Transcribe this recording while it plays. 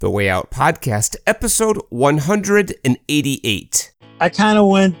The Way Out Podcast, episode 188. I kind of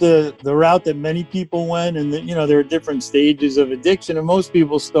went the route that many people went, and there are different stages of addiction, and most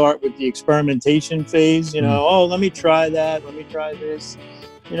people start with the experimentation phase. Oh, let me try that, let me try this.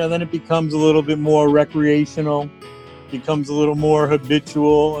 Then it becomes a little bit more recreational, becomes a little more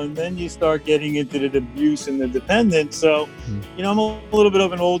habitual, and then you start getting into the abuse and the dependence. So, I'm a little bit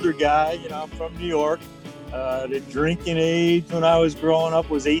of an older guy. I'm from New York. The drinking age when I was growing up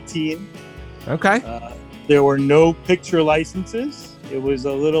was 18. Okay. There were no picture licenses. It was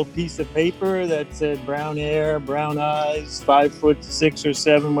a little piece of paper that said brown hair, brown eyes, 5'6" or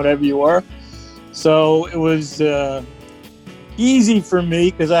 7", whatever you were. So it was easy for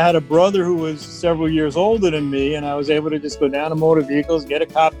me because I had a brother who was several years older than me, and I was able to just go down to motor vehicles, get a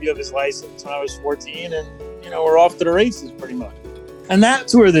copy of his license when I was 14, and we're off to the races pretty much. And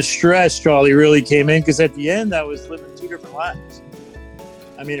that's where the stress, Charlie, really came in, because at the end I was living two different lives.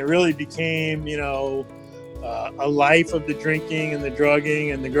 I mean, it really became, a life of the drinking and the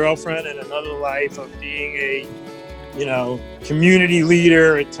drugging and the girlfriend, and another life of being a, community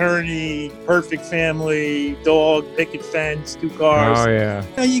leader, attorney, perfect family, dog, picket fence, 2 cars. Oh, yeah.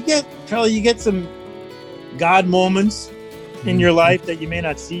 You get some God moments in your life that you may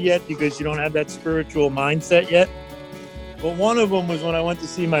not see yet because you don't have that spiritual mindset yet. But one of them was when I went to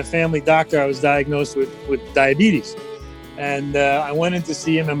see my family doctor. I was diagnosed with diabetes. And I went in to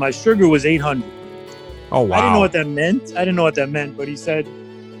see him, and my sugar was 800. Oh, wow. I didn't know what that meant. But he said,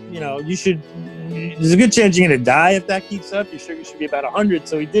 there's a good chance you're going to die if that keeps up. Your sugar should be about 100.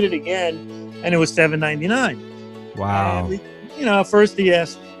 So he did it again, and it was 799. Wow. And first he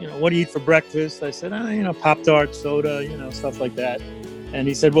asked, what do you eat for breakfast? I said, Pop-Tart, soda, stuff like that. And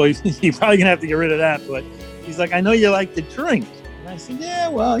he said, well, you're probably going to have to get rid of that. But he's like, I know you like to drink. And I said, yeah,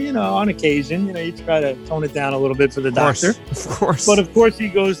 well, on occasion, you try to tone it down a little bit for the doctor. Of course. But of course he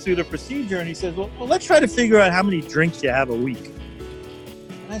goes through the procedure and he says, well, let's try to figure out how many drinks you have a week.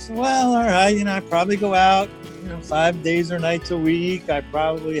 And I said, well, all right, I probably go out, 5 days or nights a week. I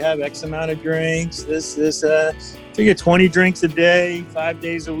probably have X amount of drinks, figure 20 drinks a day, 5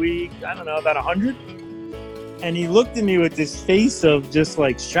 days a week. I don't know, about 100. And he looked at me with this face of just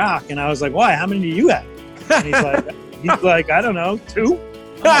like shock. And I was like, why? How many do you have? And he's like, I don't know, 2?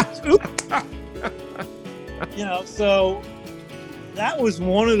 I'm like, 2? So that was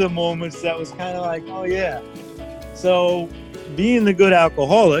one of the moments that was kind of like, oh yeah. So being the good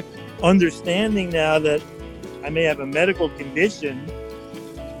alcoholic, understanding now that I may have a medical condition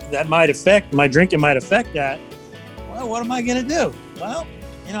that my drinking might affect that. Well, what am I going to do? Well,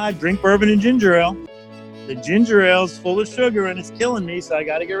 I drink bourbon and ginger ale. The ginger ale's full of sugar and it's killing me, so I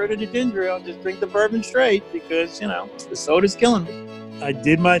got to get rid of the ginger ale and just drink the bourbon straight because, the soda's killing me. I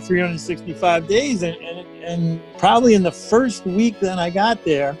did my 365 days, and probably in the first week that I got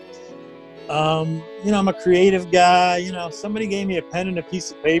there, I'm a creative guy. Somebody gave me a pen and a piece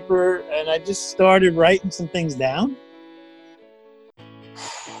of paper, and I just started writing some things down.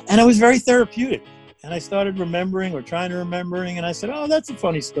 And it was very therapeutic. And I started remembering or trying to remembering, and I said, oh, that's a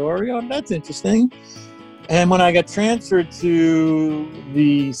funny story. Oh, that's interesting. And when I got transferred to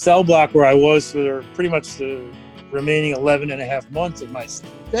the cell block where I was for pretty much the remaining 11 and a half months of my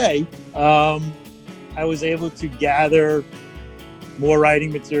stay, I was able to gather more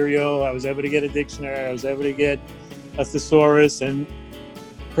writing material. I was able to get a dictionary. I was able to get a thesaurus. And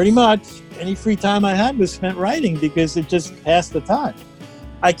pretty much any free time I had was spent writing because it just passed the time.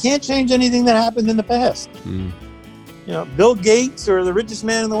 I can't change anything that happened in the past. Bill Gates or the richest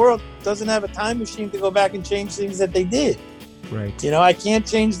man in the world doesn't have a time machine to go back and change things that they did. Right. I can't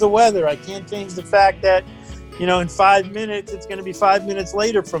change the weather. I can't change the fact that, in 5 minutes, it's going to be 5 minutes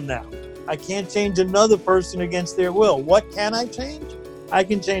later from now. I can't change another person against their will. What can I change? I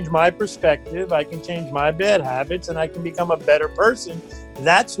can change my perspective. I can change my bad habits, and I can become a better person.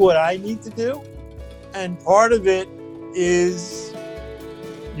 That's what I need to do. And part of it is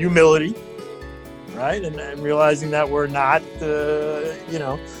humility. Right? And realizing that we're not, the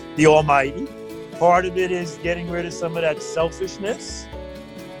almighty. Part of it is getting rid of some of that selfishness.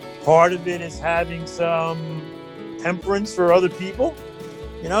 Part of it is having some temperance for other people.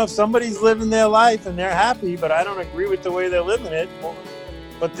 If somebody's living their life and they're happy, but I don't agree with the way they're living it,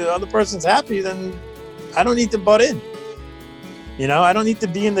 but the other person's happy, then I don't need to butt in. I don't need to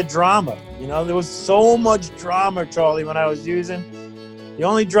be in the drama. There was so much drama, Charlie, when I was using. The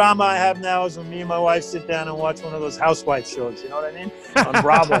only drama I have now is when me and my wife sit down and watch one of those housewife shows, you know what I mean? On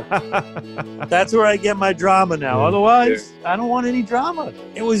Bravo. That's where I get my drama now. Otherwise, I don't want any drama.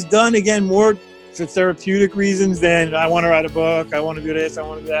 It was done, again, more for therapeutic reasons than I want to write a book, I want to do this, I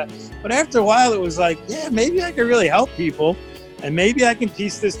want to do that. But after a while, it was like, yeah, maybe I could really help people. and maybe I can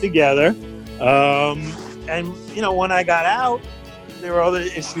piece this together. And, you know, when I got out, there were other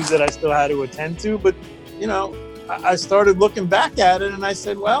issues that I still had to attend to. But, you know, I started looking back at it and I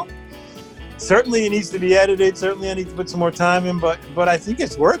said, well, certainly it needs to be edited. Certainly I need to put some more time in, but I think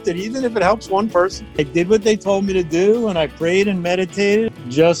it's worth it, even if it helps one person. I did what they told me to do, and I prayed and meditated.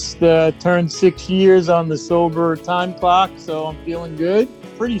 Just turned 6 years on the sober time clock, so I'm feeling good.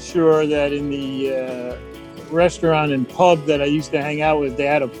 Pretty sure that in the restaurant and pub that I used to hang out with, they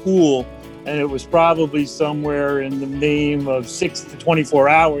had a pool, and it was probably somewhere in the name of 6 to 24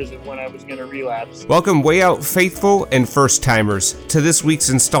 hours of when I was going to relapse. Welcome, Way Out faithful and first-timers, to this week's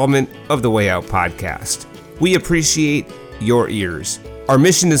installment of the Way Out podcast. We appreciate your ears. Our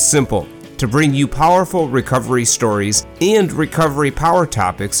mission is simple: to bring you powerful recovery stories and recovery power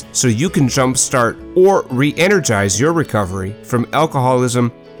topics so you can jumpstart or re-energize your recovery from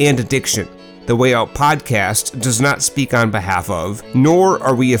alcoholism and addiction. The Way Out podcast does not speak on behalf of, nor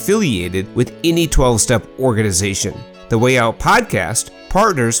are we affiliated with any 12-step organization. The Way Out podcast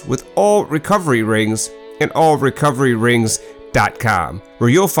partners with All Recovery Rings and allrecoveryrings.com, where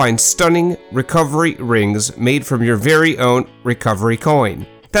you'll find stunning recovery rings made from your very own recovery coin.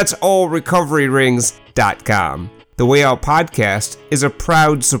 That's allrecoveryrings.com. The Way Out podcast is a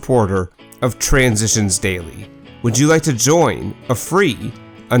proud supporter of Transitions Daily. Would you like to join a free,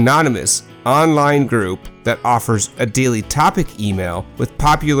 anonymous online group that offers a daily topic email with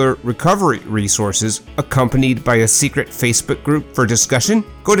popular recovery resources accompanied by a secret Facebook group for discussion?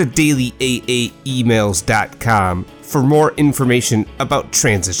 Go to dailyaaemails.com for more information about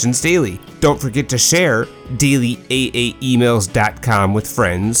Transitions Daily. Don't forget to share dailyaaemails.com with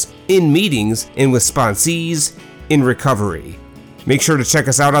friends, in meetings, and with sponsees in recovery. Make sure to check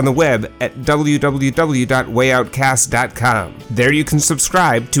us out on the web at www.wayoutcast.com. There you can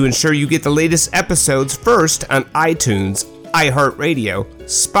subscribe to ensure you get the latest episodes first on iTunes, iHeartRadio,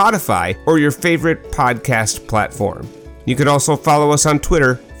 Spotify, or your favorite podcast platform. You can also follow us on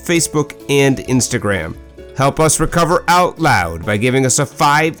Twitter, Facebook, and Instagram. Help us recover out loud by giving us a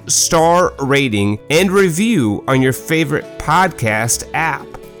 5-star rating and review on your favorite podcast app.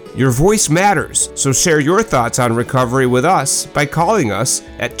 Your voice matters, so share your thoughts on recovery with us by calling us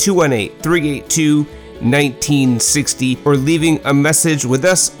at 218-382-1960 or leaving a message with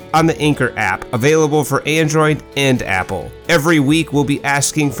us on the Anchor app, available for Android and Apple. Every week we'll be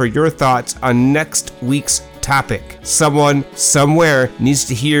asking for your thoughts on next week's topic. Someone, somewhere needs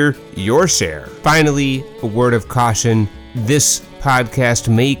to hear your share. Finally, a word of caution: this podcast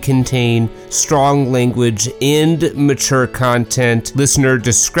may contain strong language and mature content. Listener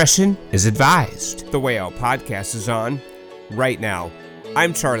discretion is advised. The Way Out podcast is on right now.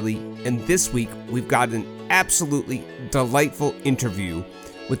 I'm Charlie, and this week we've got an absolutely delightful interview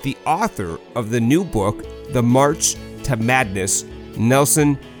with the author of the new book, The March to Madness,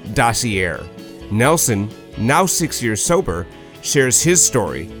 Nelson Dacier. Nelson, now 6 years sober, shares his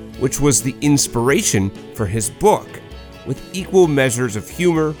story, which was the inspiration for his book, with equal measures of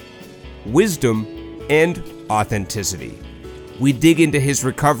humor, wisdom, and authenticity. We dig into his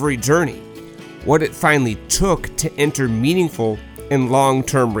recovery journey, what it finally took to enter meaningful and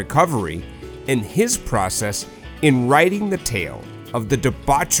long-term recovery, and his process in writing the tale of the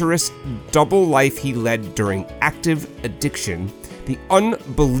debaucherous double life he led during active addiction, the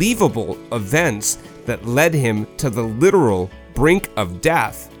unbelievable events that led him to the literal brink of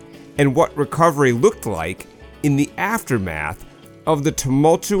death, and what recovery looked like in the aftermath of the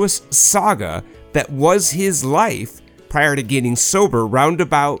tumultuous saga that was his life prior to getting sober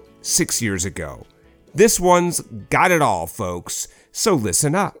roundabout 6 years ago. This one's got it all, folks, so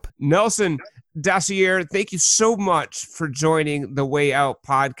listen up. Nelson Dacier, thank you so much for joining the Way Out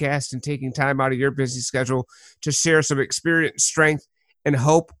podcast and taking time out of your busy schedule to share some experience, strength, and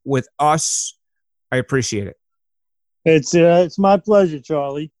hope with us. I appreciate it. It's my pleasure,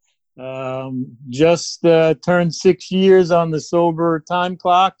 Charlie. Just turned 6 years on the sober time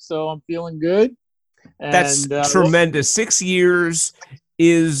clock, so I'm feeling good. And, that's tremendous. 6 years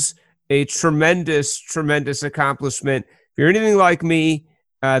is a tremendous, tremendous accomplishment. If you're anything like me,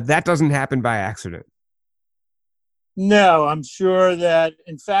 that doesn't happen by accident. No, I'm sure that,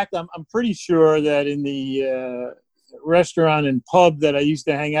 in fact, I'm pretty sure that in the restaurant and pub that I used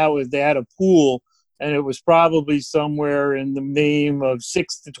to hang out with, they had a pool, and it was probably somewhere in the name of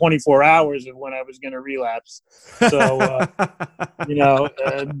 6 to 24 hours of when I was going to relapse. So,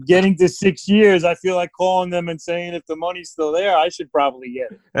 getting to 6 years, I feel like calling them and saying, if the money's still there, I should probably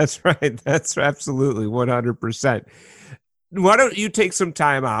get it. That's right. That's absolutely 100%. Why don't you take some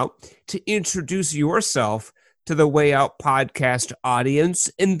time out to introduce yourself to to the Way Out podcast audience,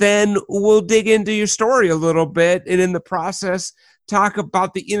 and then we'll dig into your story a little bit, and in the process, talk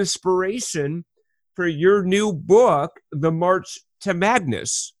about the inspiration for your new book, The March to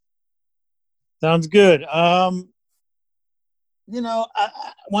Madness. Sounds good. When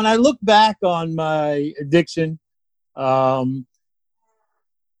I look back on my addiction,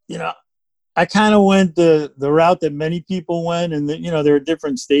 I kind of went the route that many people went, and there are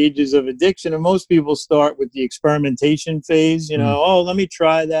different stages of addiction, and most people start with the experimentation phase. Oh, let me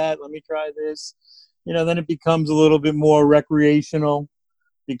try that, let me try this. Then it becomes a little bit more recreational,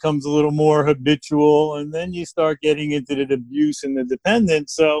 becomes a little more habitual, and then you start getting into the abuse and the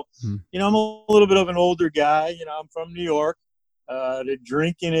dependence. So, I'm a little bit of an older guy. I'm from New York. The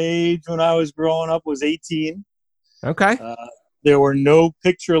drinking age when I was growing up was 18. Okay. There were no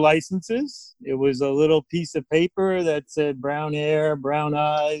picture licenses. It was a little piece of paper that said brown hair, brown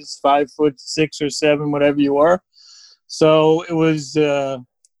eyes, 5'6" or 7", whatever you were. So it was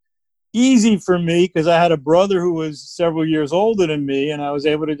easy for me because I had a brother who was several years older than me, and I was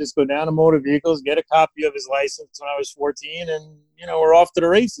able to just go down to motor vehicles, get a copy of his license when I was 14, and we're off to the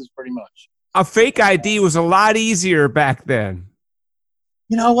races pretty much. A fake ID was a lot easier back then.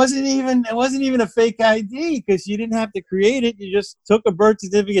 It wasn't even a fake ID because you didn't have to create it. You just took a birth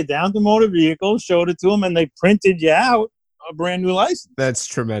certificate down to motor vehicles, showed it to them, and they printed you out a brand new license. That's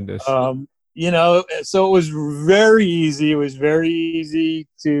tremendous. So it was very easy. It was very easy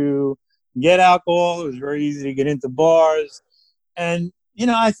to get alcohol. It was very easy to get into bars. And,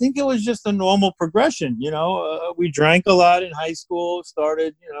 I think it was just a normal progression. We drank a lot in high school,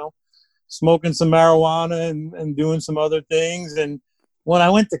 started, smoking some marijuana and doing some other things. And when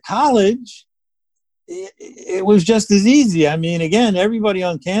I went to college, it was just as easy. I mean, again, everybody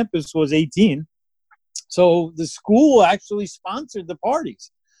on campus was 18. So the school actually sponsored the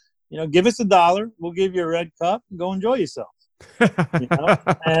parties. Give us $1, we'll give you a red cup, and go enjoy yourself.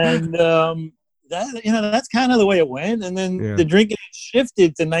 And that's kind of the way it went. And then the drinking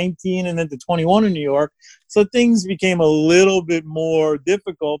shifted to 19 and then to 21 in New York. So things became a little bit more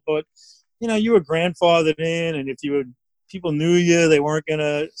difficult. But, you were grandfathered in, and if people knew you, they weren't going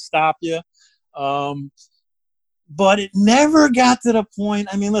to stop you. But it never got to the point.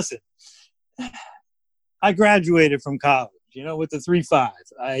 I mean, listen, I graduated from college, with the 3.5.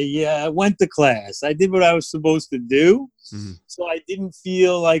 I went to class. I did what I was supposed to do. Mm-hmm. So I didn't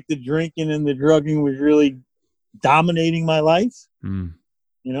feel like the drinking and the drugging was really dominating my life. Mm.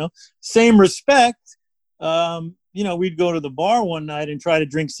 Same respect. We'd go to the bar one night and try to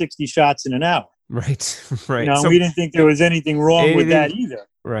drink 60 shots in an hour. Right. So we didn't think there was anything wrong with that either.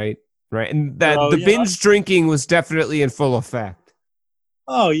 Right. And that the binge drinking was definitely in full effect.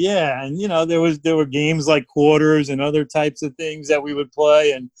 Oh yeah, and there were games like quarters and other types of things that we would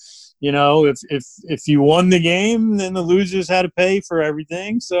play, and if you won the game, then the losers had to pay for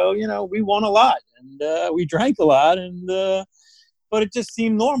everything. So we won a lot, and we drank a lot, and but it just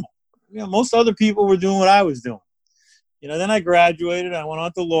seemed normal. Most other people were doing what I was doing. Then I graduated. I went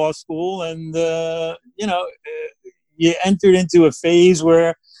on to law school, and you entered into a phase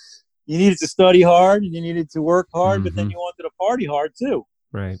where you needed to study hard and you needed to work hard, but then you wanted to party hard too.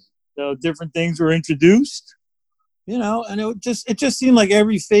 Right. So different things were introduced, and it just seemed like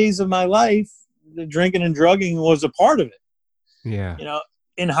every phase of my life, the drinking and drugging was a part of it. Yeah.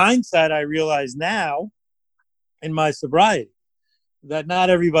 In hindsight, I realize now in my sobriety that not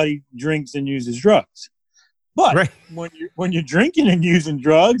everybody drinks and uses drugs. But when you're drinking and using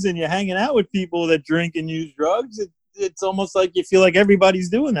drugs and you're hanging out with people that drink and use drugs, it's almost like you feel like everybody's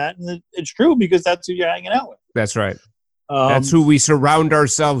doing that. And it's true because that's who you're hanging out with. That's right. That's who we surround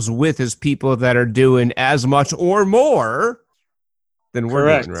ourselves with, as people that are doing as much or more than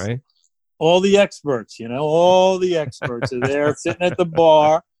we're doing, right? All the experts, all the experts are there sitting at the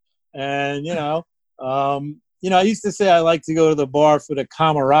bar. And, I used to say I like to go to the bar for the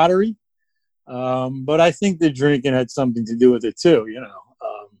camaraderie. But I think the drinking had something to do with it too,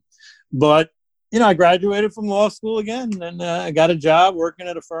 But, I graduated from law school again, and I got a job working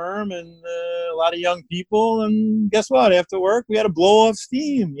at a firm, and a lot of young people. And guess what? After work, we had to blow off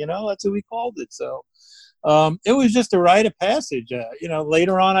steam. That's what we called it. So it was just a rite of passage.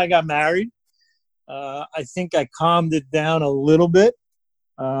 Later on, I got married. I think I calmed it down a little bit.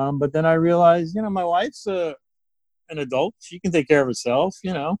 But then I realized, my wife's an adult. She can take care of herself,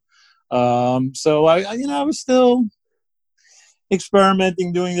 So I was still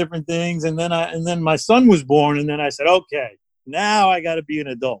experimenting, doing different things, and then my son was born, and then I said, okay, now I got to be an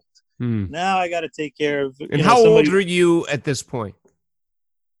adult. Now I got to take care of. And how old are you at this point?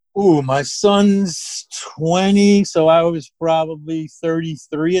 Ooh, my son's 20, so I was probably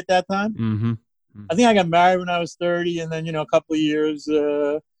 33 at that time. Mm-hmm. I think I got married when I was 30, and then, a couple of years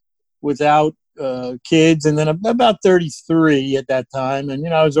without kids, and then about 33 at that time. And,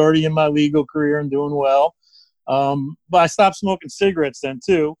 I was already in my legal career and doing well. But I stopped smoking cigarettes then,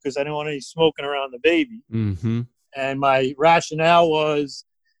 too, because I didn't want any smoking around the baby. Mm-hmm. And my rationale was,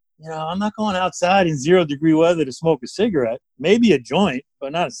 I'm not going outside in 0-degree weather to smoke a cigarette. Maybe a joint,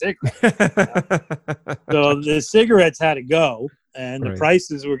 but not a cigarette. So the cigarettes had to go, and the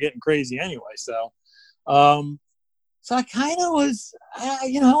prices were getting crazy anyway. So I kind of was, I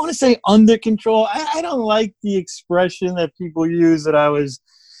want to say under control. I don't like the expression that people use that I was,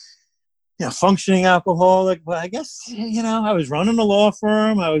 functioning alcoholic. But I guess, I was running a law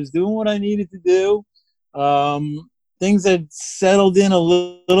firm. I was doing what I needed to do. Things had settled in a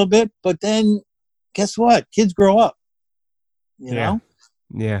little bit, but then guess what? Kids grow up, you know?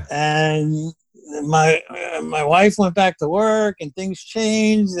 Yeah. And my wife went back to work, and things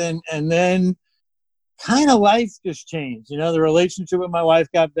changed, and then kind of life just changed. The relationship with my wife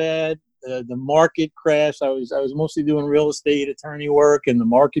got bad. The market crashed. I was mostly doing real estate attorney work, and the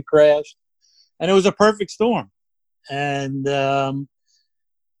market crashed, and it was a perfect storm. And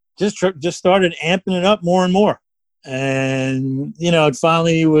just started amping it up more and more. And, it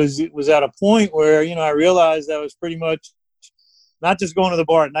finally was at a point where, I realized I was pretty much not just going to the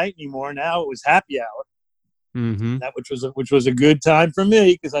bar at night anymore. Now it was happy hour. Mm-hmm. Which was a good time for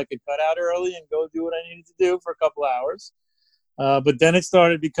me, because I could cut out early and go do what I needed to do for a couple hours. But then it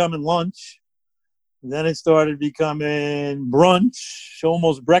started becoming lunch. Then it started becoming brunch,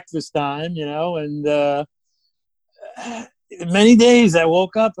 almost breakfast time, and many days I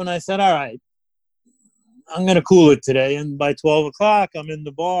woke up and I said, all right, I'm going to cool it today. And by 12 o'clock, I'm in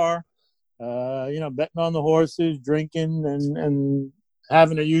the bar, betting on the horses, drinking, and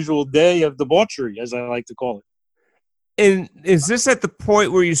having a usual day of debauchery, as I like to call it. And is this at the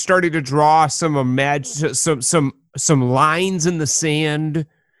point where you started to draw some lines in the sand?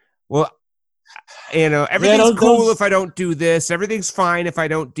 Well, everything's cool if I don't do this. Everything's fine if I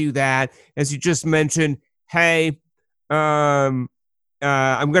don't do that. As you just mentioned, hey, I'm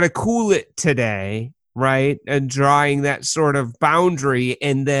going to cool it today, right? And drawing that sort of boundary,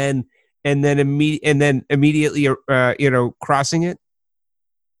 and then immediately, crossing it.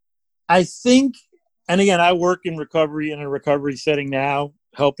 I think, and again, I work in a recovery setting now,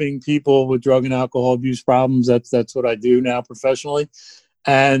 helping people with drug and alcohol abuse problems. That's what I do now professionally.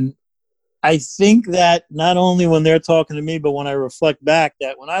 And I think that not only when they're talking to me, but when I reflect back,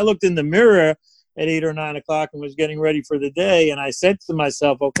 that when I looked in the mirror at 8 or 9 o'clock and was getting ready for the day, and I said to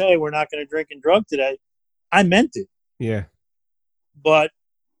myself, okay, we're not going to drink and drug today, I meant it. Yeah. But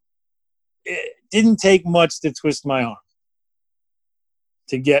it didn't take much to twist my arm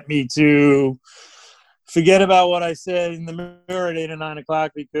to get me to forget about what I said in the mirror at 8 or 9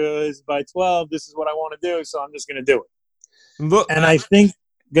 o'clock, because by 12, this is what I want to do, so I'm just going to do it. Look, and I think...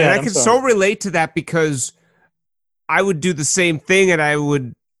 And I can so relate to that, because I would do the same thing, and I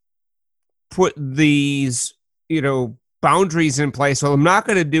would put these, boundaries in place. Well, I'm not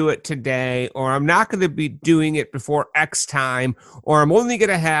going to do it today, or I'm not going to be doing it before X time, or I'm only going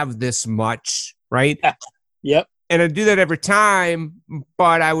to have this much, right? Yep. And I'd do that every time,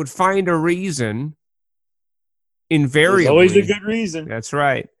 but I would find a reason, invariably. There's always a good reason. That's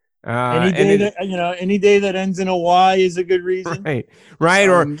right. Any day that ends in a Y is a good reason. Right.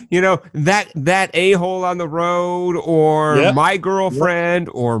 Or, that a-hole on the road, or my girlfriend,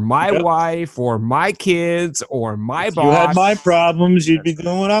 or my wife, or my kids, or my boss. You had my problems, you'd be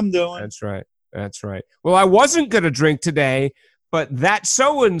doing what I'm doing. That's right. Well, I wasn't going to drink today, but that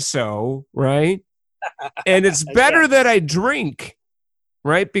so-and-so, right? And it's better that I drink.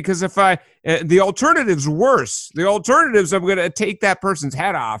 Right? Because if the alternative's worse. The alternative's I'm going to take that person's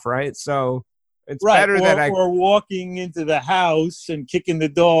head off, right? So it's better or walking into the house and kicking the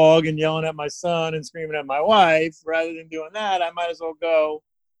dog and yelling at my son and screaming at my wife. Rather than doing that, I might as well go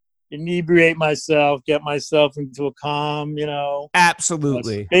inebriate myself, get myself into a calm,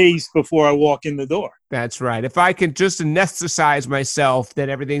 absolutely space before I walk in the door. That's right. If I can just anesthetize myself that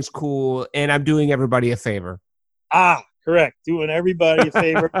everything's cool and I'm doing everybody a favor. Correct. Doing everybody a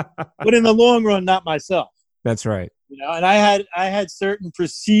favor, but in the long run, not myself. That's right. And I had certain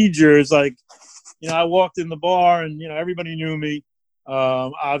procedures, like, I walked in the bar and, everybody knew me.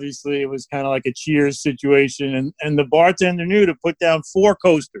 Obviously it was kind of like a Cheers situation, and the bartender knew to put down 4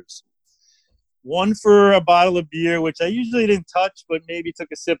 coasters. One for a bottle of beer, which I usually didn't touch, but maybe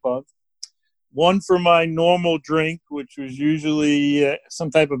took a sip of. One for my normal drink, which was usually some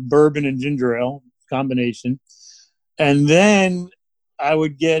type of bourbon and ginger ale combination. And then I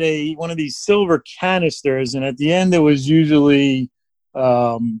would get one of these silver canisters, and at the end there was usually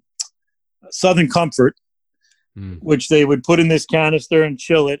Southern Comfort, which they would put in this canister and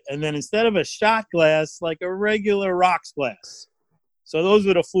chill it. And then instead of a shot glass, like a regular rocks glass. So those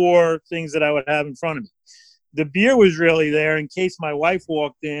were the 4 things that I would have in front of me. The beer was really there in case my wife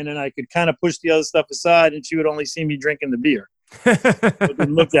walked in and I could kind of push the other stuff aside and she would only see me drinking the beer. It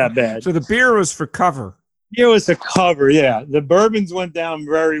didn't look that bad. So the beer was for cover. Beer was a cover, yeah. The bourbons went down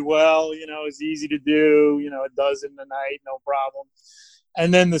very well. You know, it's easy to do. You know, a dozen a night, no problem.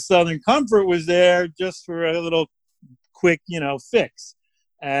 And then the Southern Comfort was there just for a little quick, you know, fix.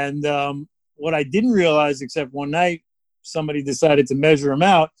 And what I didn't realize, except one night, somebody decided to measure them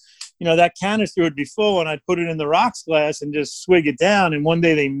out. You know, that canister would be full and I'd put it in the rocks glass and just swig it down. And one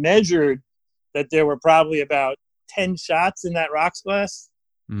day they measured that there were probably about 10 shots in that rocks glass,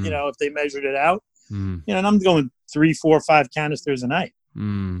 you know, if they measured it out. You know, and I'm going 3, 4, 5 canisters a night,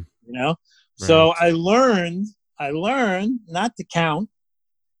 you know. Right. So I learned not to count,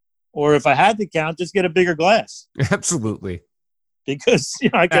 or if I had to count, just get a bigger glass. Absolutely. Because, you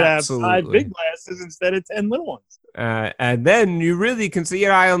know, I could have 5 big glasses instead of 10 little ones. And then you really can see, you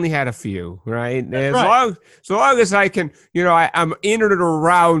know, I only had a few, right? As long as I can, you know, I'm in and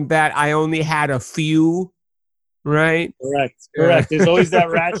around that I only had a few, right? Correct. There's always that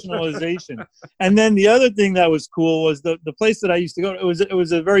rationalization. And then the other thing that was cool was the place that I used to go. It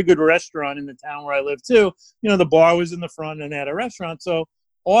was a very good restaurant in the town where I lived too. You know, the bar was in the front and they had a restaurant. So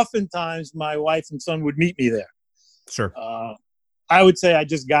oftentimes my wife and son would meet me there. Sure. I would say I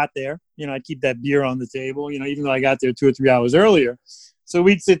just got there. You know, I'd keep that beer on the table, you know, even though I got there 2 or 3 hours earlier. So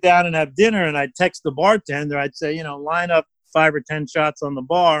we'd sit down and have dinner, and I'd text the bartender. I'd say, you know, line up 5 or 10 shots on the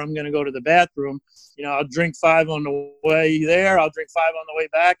bar. I'm going to go to the bathroom. You know, I'll drink 5 on the way there. I'll drink 5 on the way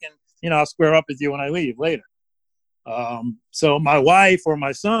back, and, you know, I'll square up with you when I leave later. So my wife or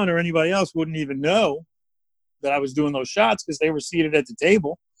my son or anybody else wouldn't even know that I was doing those shots because they were seated at the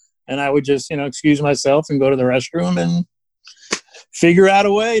table. And I would just, you know, excuse myself and go to the restroom and figure out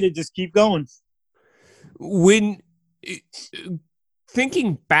a way to just keep going. When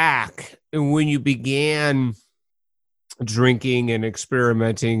thinking back, when you began drinking and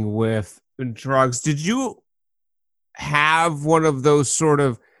experimenting with drugs, did you have one of those sort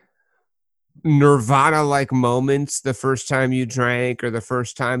of Nirvana-like moments the first time you drank or the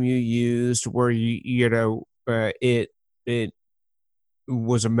first time you used, where you know it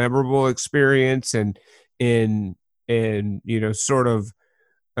was a memorable experience and you know, sort of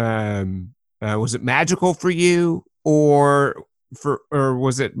was it magical for you, or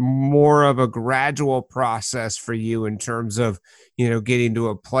was it more of a gradual process for you in terms of, you know, getting to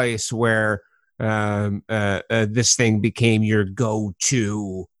a place where this thing became your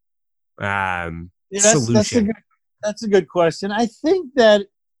go-to solution? That's a good question. I think that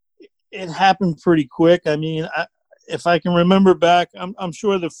it happened pretty quick. I mean, if I can remember back, I'm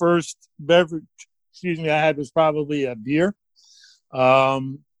sure the first beverage I had was probably a beer.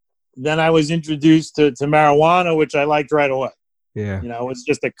 Then I was introduced to marijuana, which I liked right away. Yeah. You know, it's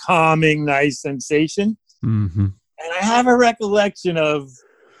just a calming, nice sensation. Mm-hmm. And I have a recollection of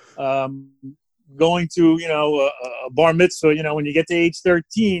going to, you know, a bar mitzvah. You know, when you get to age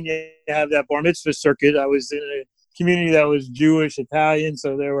 13, you have that bar mitzvah circuit. I was in a community that was Jewish, Italian.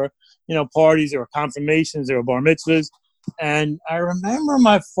 So there were, you know, parties, there were confirmations, there were bar mitzvahs. And I remember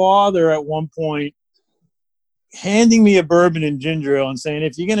my father at one point handing me a bourbon and ginger ale and saying,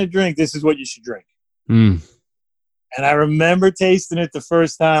 if you're going to drink, this is what you should drink. And I remember tasting it the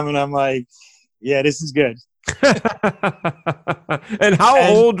first time, and I'm like, yeah, this is good. And how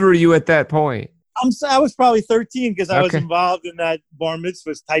old were you at that point? I was probably 13 because I was involved in that bar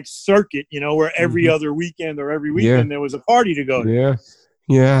mitzvah type circuit, you know, where every other weekend or every weekend there was a party to go to. Yeah.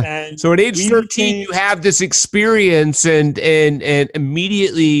 Yeah. And so at age 13, you have this experience and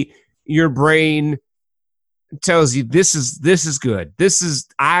immediately your brain tells you this is good.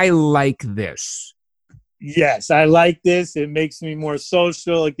 I like this. Yes, I like this. It makes me more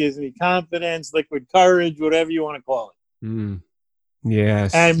social. It gives me confidence, liquid courage, whatever you want to call it.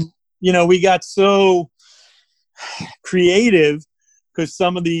 Yes. And, you know, we got so creative because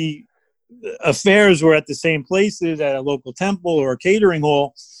some of the affairs were at the same places at a local temple or a catering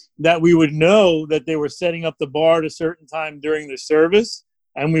hall that we would know that they were setting up the bar at a certain time during the service.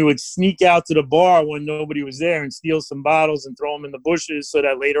 And we would sneak out to the bar when nobody was there and steal some bottles and throw them in the bushes so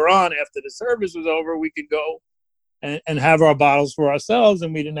that later on, after the service was over, we could go and have our bottles for ourselves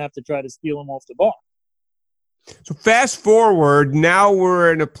and we didn't have to try to steal them off the bar. So fast forward, now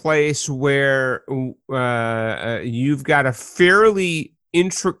we're in a place where you've got a fairly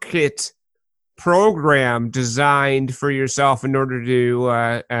intricate program designed for yourself in order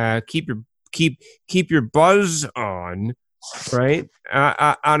to keep your buzz on. right?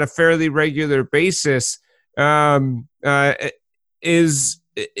 On a fairly regular basis.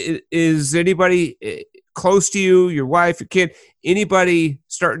 Is anybody close to you, your wife, your kid, anybody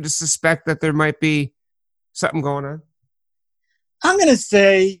starting to suspect that there might be something going on? I'm going to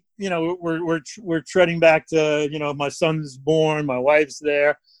say, we're treading back to, my son's born, my wife's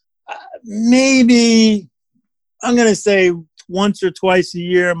there. Maybe I'm going to say once or twice a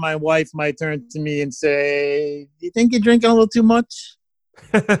year, my wife might turn to me and say, "Do you think you're drinking a little too much?"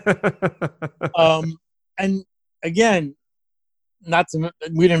 And again,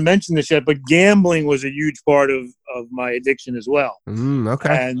 we didn't mention this yet, but gambling was a huge part of my addiction as well.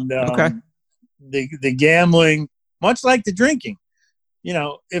 Okay. And okay. The gambling, much like the drinking,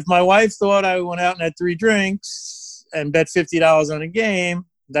 if my wife thought I went out and had 3 drinks and bet $50 on a game,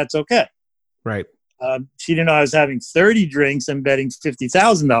 that's okay. Right. She didn't know I was having 30 drinks and betting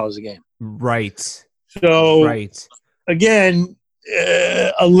 $50,000 a game. Right. So, right. Again,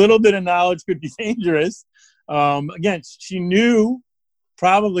 a little bit of knowledge could be dangerous. Again, she knew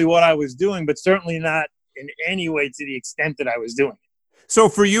probably what I was doing, but certainly not in any way to the extent that I was doing it. So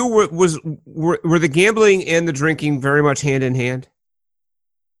for you, were the gambling and the drinking very much hand in hand?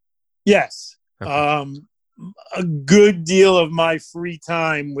 Yes. Okay. A good deal of my free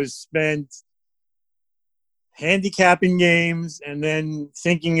time was spent handicapping games and then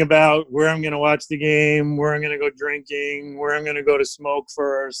thinking about where I'm going to watch the game, where I'm going to go drinking, where I'm going to go to smoke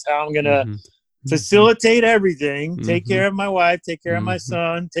first, how I'm going to facilitate everything, take care of my wife, take care of my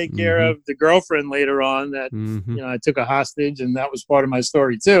son, take care of the girlfriend later on that, I took a hostage, and that was part of my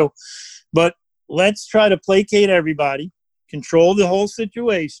story too. But let's try to placate everybody, control the whole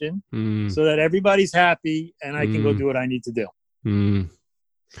situation so that everybody's happy and I can go do what I need to do.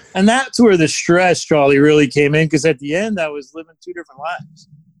 And that's where the stress, Charlie, really came in, because at the end I was living 2 different lives.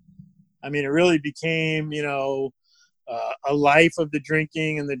 I mean, it really became, a life of the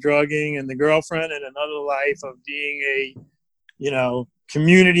drinking and the drugging and the girlfriend, and another life of being a,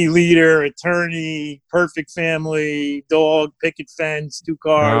 community leader, attorney, perfect family, dog, picket fence, 2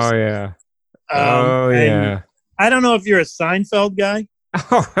 cars. Oh, yeah. Yeah. I don't know if you're a Seinfeld guy,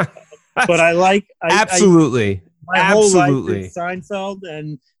 but I absolutely. My whole life is Seinfeld,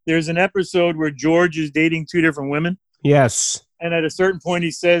 and there's an episode where George is dating 2 different women. Yes. And at a certain point,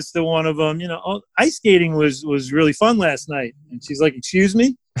 he says to one of them, ice skating was really fun last night. And she's like, "Excuse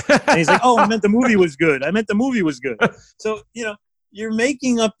me?" And he's like, "Oh, I meant the movie was good. So, you're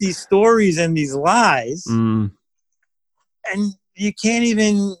making up these stories and these lies, and you can't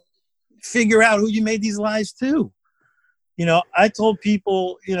even figure out who you made these lies to. I told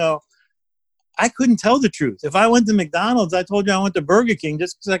people, I couldn't tell the truth. If I went to McDonald's, I told you I went to Burger King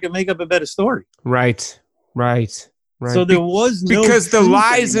just because I could make up a better story. Right. So there was no because the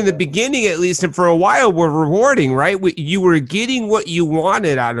lies anymore. In the beginning, at least, and for a while, were rewarding, right? You were getting what you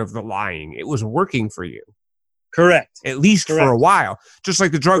wanted out of the lying. It was working for you. Correct. At least for a while. Just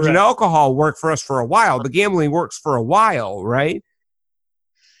like the drugs and alcohol work for us for a while. The gambling works for a while, right?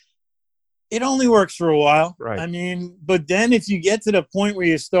 It only works for a while. Right. I mean, but then if you get to the point where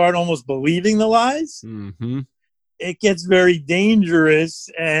you start almost believing the lies, it gets very dangerous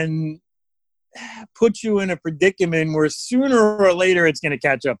and puts you in a predicament where sooner or later it's going to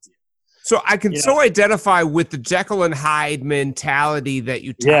catch up to you. So I can identify with the Jekyll and Hyde mentality that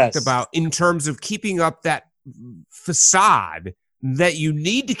you talked about in terms of keeping up that facade that you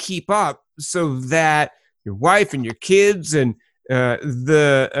need to keep up so that your wife and your kids and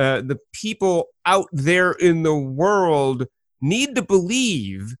the people out there in the world need to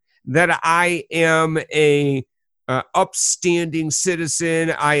believe that I am a upstanding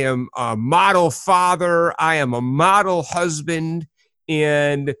citizen. I am a model father. I am a model husband,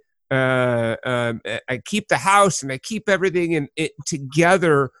 and I keep the house and I keep everything in it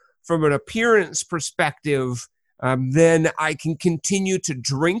together from an appearance perspective. Then I can continue to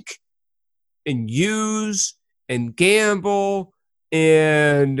drink and use and gamble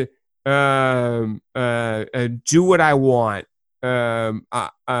and do what I want.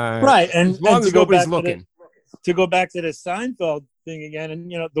 Right, and as long as nobody's looking. To go back to the Seinfeld thing again,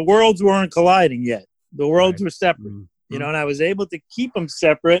 and the worlds weren't colliding yet. The worlds were separate, and I was able to keep them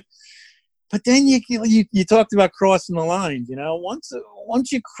separate. But then you talked about crossing the line.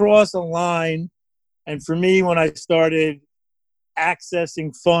 Once you cross a line, and for me, when I started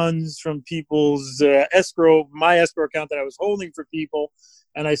accessing funds from people's my escrow account that I was holding for people,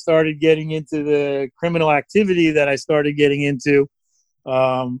 and I started getting into the criminal activity that I started getting into.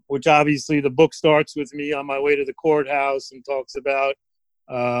 Which obviously the book starts with me on my way to the courthouse and talks about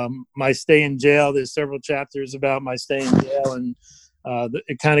my stay in jail. There's several chapters about my stay in jail, and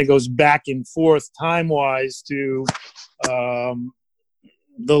it kind of goes back and forth time-wise to the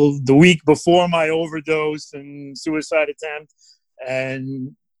week before my overdose and suicide attempt,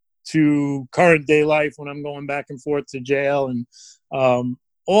 and to current day life when I'm going back and forth to jail, and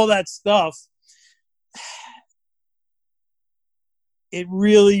all that stuff. It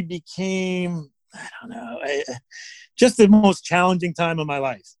really became, I don't know, just the most challenging time of my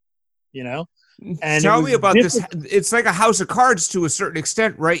life, you know? And tell me about this. It's like a house of cards to a certain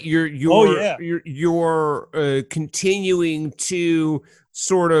extent, right? You're continuing to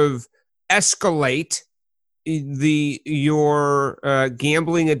sort of escalate. Your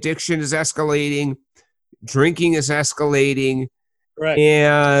gambling addiction is escalating, drinking is escalating, right?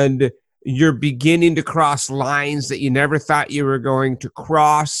 And you're beginning to cross lines that you never thought you were going to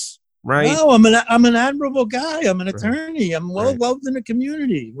cross, right? No, I'm an admirable guy. I'm an attorney. I'm well loved in the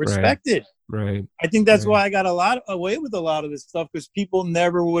community, respected. Right. I think that's why I got away with a lot of this stuff, because people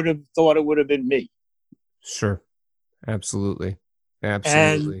never would have thought it would have been me. Sure. Absolutely.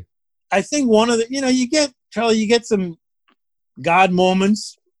 And I think one of the, you get some God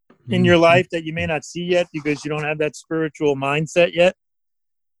moments in your life that you may not see yet because you don't have that spiritual mindset yet.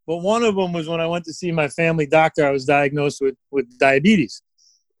 But one of them was when I went to see my family doctor. I was diagnosed with diabetes.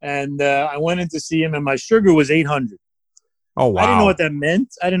 And I went in to see him, and my sugar was 800. Oh, wow. I didn't know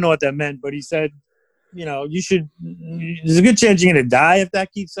what that meant. But he said, there's a good chance you're going to die if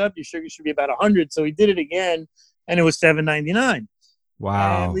that keeps up. Your sugar should be about 100. So he did it again, and it was 799.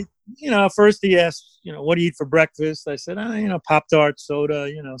 Wow. And first he asked, what do you eat for breakfast? I said, Pop-Tarts, soda,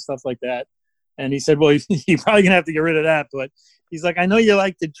 stuff like that. And he said, well, you're probably going to have to get rid of that. But he's like, I know you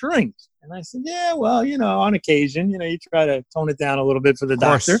like to drink. And I said, yeah, well, on occasion, you try to tone it down a little bit for the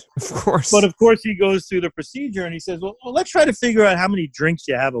doctor. Of course. But of course he goes through the procedure and he says, well, let's try to figure out how many drinks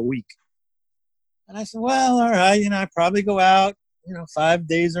you have a week. And I said, well, all right, I probably go out, 5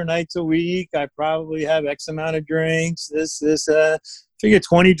 days or nights a week. I probably have X amount of drinks, figure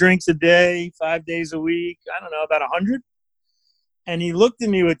 20 drinks a day, 5 days a week. I don't know, about 100. And he looked at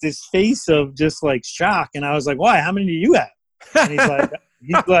me with this face of just like shock. And I was like, why? How many do you have? And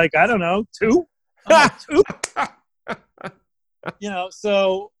he's like, I don't know, 2? I'm like, 2?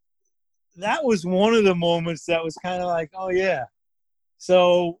 So that was one of the moments that was kind of like, oh yeah.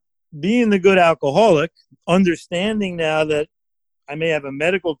 So being the good alcoholic, understanding now that I may have a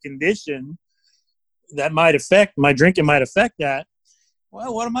medical condition that might affect, my drinking might affect that.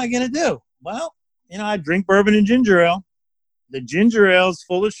 Well, what am I going to do? Well, I drink bourbon and ginger ale. The ginger ale is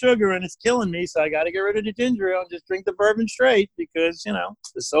full of sugar and it's killing me. So I got to get rid of the ginger ale and just drink the bourbon straight because,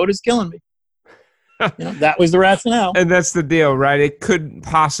 the soda's killing me. That was the rationale. And that's the deal, right? It couldn't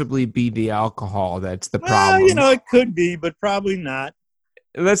possibly be the alcohol that's the problem. It could be, but probably not.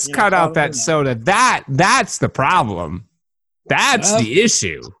 Let's cut out that soda. That's the problem. That's the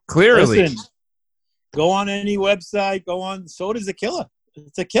issue. Clearly. Listen, go on any website, soda's a killer.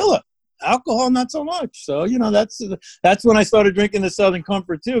 It's a killer. Alcohol, not so much. So, that's when I started drinking the Southern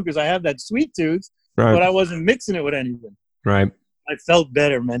Comfort too, because I have that sweet tooth, but I wasn't mixing it with anything. Right. I felt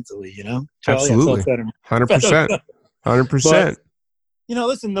better mentally, Charlie, absolutely. I felt better. 100%. 100%. But,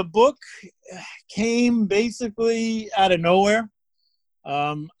 listen, the book came basically out of nowhere.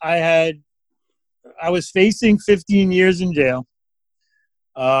 I was facing 15 years in jail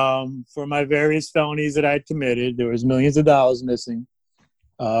for my various felonies that I had committed. There was millions of dollars missing.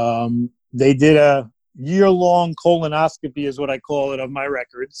 They did a year-long colonoscopy, is what I call it, of my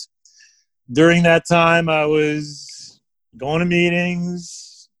records. During that time, I was going to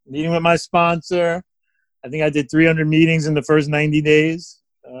meetings, meeting with my sponsor. I think I did 300 meetings in the first 90 days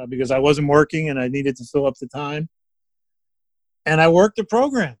because I wasn't working and I needed to fill up the time. And I worked the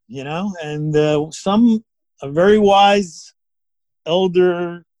program, and a very wise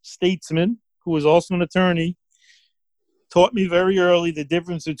elder statesman who was also an attorney taught me very early the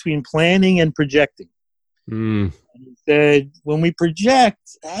difference between planning and projecting. And he said, when we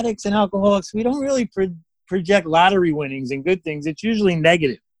project, addicts and alcoholics, we don't really project lottery winnings and good things. It's usually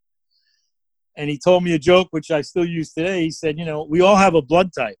negative. And he told me a joke, which I still use today. He said, we all have a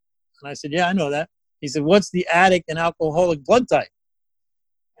blood type. And I said, yeah, I know that. He said, what's the addict and alcoholic blood type?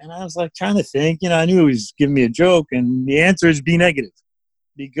 And I was like trying to think, I knew he was giving me a joke. And the answer is B negative,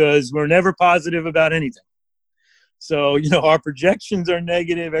 because we're never positive about anything. So, our projections are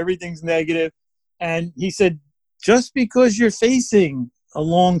negative. Everything's negative. And he said, just because you're facing a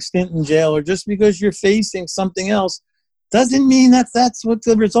long stint in jail or just because you're facing something else doesn't mean that that's what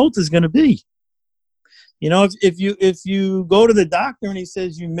the result is going to be. If you go to the doctor and he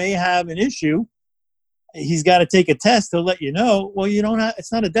says you may have an issue, he's got to take a test to let you know, well,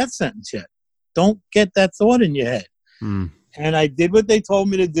 it's not a death sentence yet. Don't get that thought in your head. And I did what they told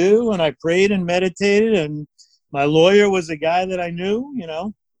me to do, and I prayed and meditated, and My lawyer was a guy that I knew,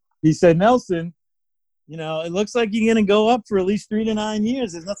 He said, Nelson, it looks like you're going to go up for at least 3 to 9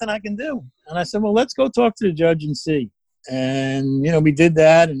 years. There's nothing I can do. And I said, well, let's go talk to the judge and see. And, we did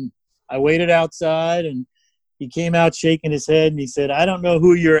that, and I waited outside, and he came out shaking his head, and he said, I don't know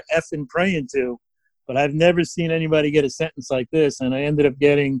who you're effing praying to, but I've never seen anybody get a sentence like this. And I ended up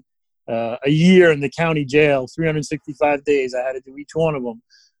getting a year in the county jail, 365 days. I had to do each one of them.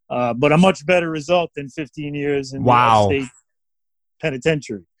 But a much better result than 15 years in the upstate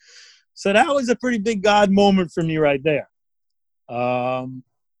penitentiary. So that was a pretty big God moment for me right there.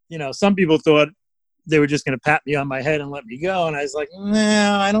 Some people thought they were just going to pat me on my head and let me go. And I was like,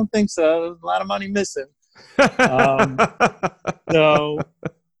 no, I don't think so. There's a lot of money missing. So,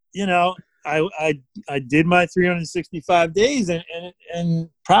 I did my 365 days, and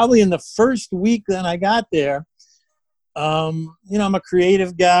probably in the first week that I got there, I'm a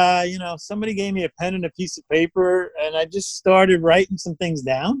creative guy. Somebody gave me a pen and a piece of paper, and I just started writing some things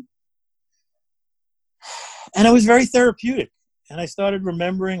down. And it was very therapeutic. And I started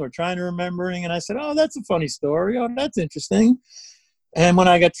remembering or trying to remembering, and I said, oh, that's a funny story. Oh, that's interesting. And when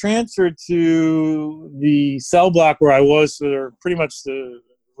I got transferred to the cell block where I was for pretty much the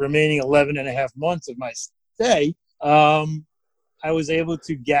remaining 11 and a half months of my stay, I was able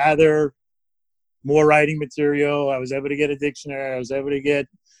to gather more writing material. I was able to get a dictionary. I was able to get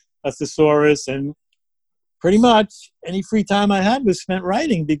a thesaurus. And pretty much any free time I had was spent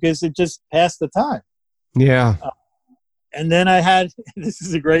writing because it just passed the time. Yeah. And then I had, this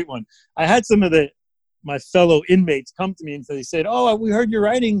is a great one. I had some of my fellow inmates come to me and they said, oh, we heard you're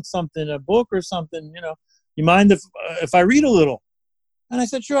writing something, a book or something, you mind if I read a little? And I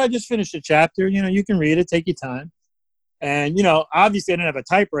said, sure, I just finished a chapter. You can read it, take your time. And, obviously I didn't have a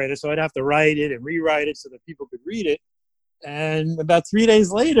typewriter, so I'd have to write it and rewrite it so that people could read it. And about 3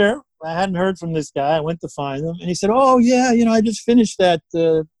 days later, I hadn't heard from this guy. I went to find him, and he said, oh, yeah, I just finished that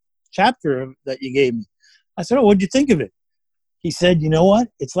chapter that you gave me. I said, oh, what'd you think of it? He said, you know what?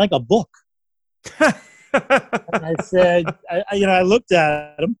 It's like a book. And I said, I looked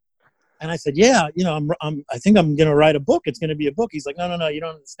at him, and I said, yeah, I think I'm going to write a book. It's going to be a book. He's like, no, you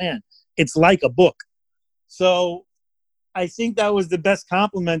don't understand. It's like a book. So I think that was the best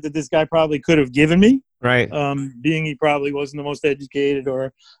compliment that this guy probably could have given me. Right. Being he probably wasn't the most educated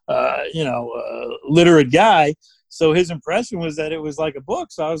or, literate guy. So his impression was that it was like a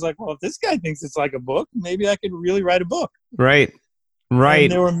book. So I was like, well, if this guy thinks it's like a book, maybe I could really write a book. Right. And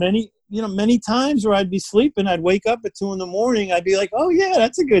there were many times where I'd be sleeping. I'd wake up at 2 a.m. I'd be like, oh, yeah,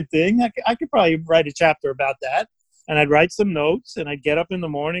 that's a good thing. I could probably write a chapter about that. And I'd write some notes, and I'd get up in the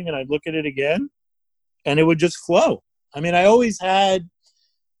morning and I'd look at it again, and it would just flow. I mean, I always had,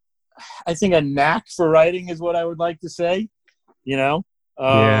 I think, a knack for writing is what I would like to say, Yeah.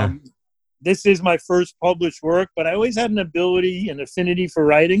 This is my first published work, but I always had an ability and affinity for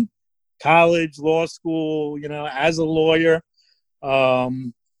writing. College, law school, as a lawyer.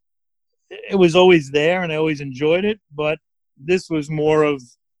 It was always there, and I always enjoyed it, but this was more of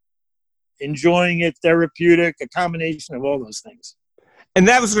enjoying it, therapeutic, a combination of all those things. And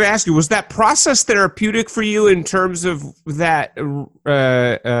that was going to ask you, was that process therapeutic for you in terms of that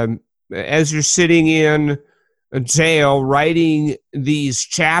as you're sitting in a jail writing these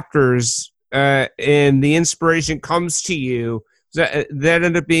chapters and the inspiration comes to you, that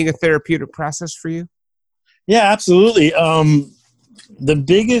ended up being a therapeutic process for you? Yeah, absolutely. The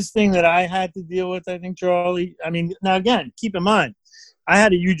biggest thing that I had to deal with, I think, Charlie, now again, keep in mind, I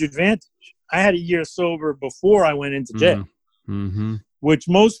had a huge advantage. I had a year sober before I went into jail, which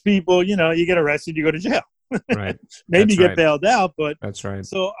most people, you get arrested, you go to jail. Right. Maybe you get bailed out, but that's right.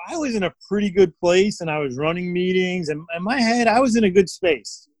 So I was in a pretty good place, and I was running meetings, and in my head, I was in a good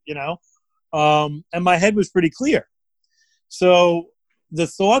space, and my head was pretty clear. So the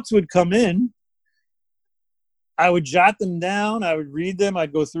thoughts would come in. I would jot them down. I would read them.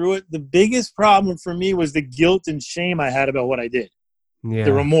 I'd go through it. The biggest problem for me was the guilt and shame I had about what I did. Yeah.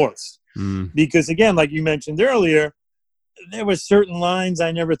 The remorse. Because again, like you mentioned earlier, there were certain lines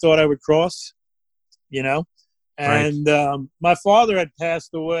I never thought I would cross, and my father had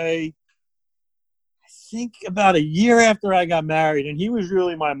passed away, I think about a year after I got married, and he was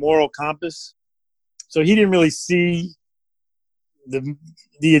really my moral compass. So he didn't really see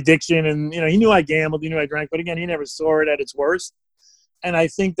the addiction, and he knew I gambled, he knew I drank, but again, he never saw it at its worst. And I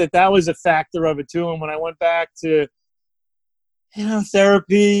think that was a factor of it too. And when I went back to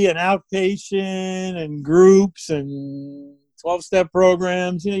therapy and outpatient and groups and 12-step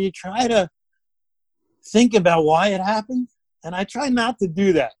programs, you try to think about why it happened, and I try not to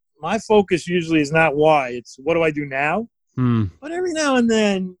do that. My focus usually is not why, it's what do I do now. But every now and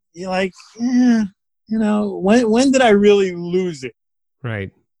then you're like, when did I really lose it?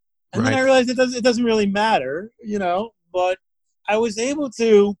 Right. And then I realized it doesn't really matter, but I was able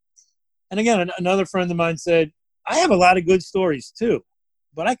to, and again, another friend of mine said, I have a lot of good stories too,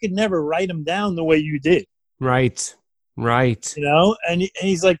 but I could never write them down the way you did. Right. And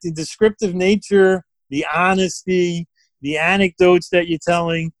he's like, the descriptive nature, the honesty, the anecdotes that you're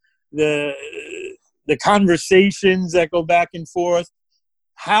telling, the conversations that go back and forth,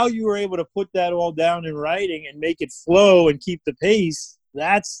 how you were able to put that all down in writing and make it flow and keep the pace.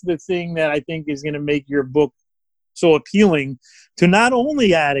 That's the thing that I think is going to make your book so appealing to not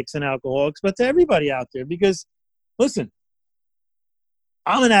only addicts and alcoholics, but to everybody out there. Because, listen,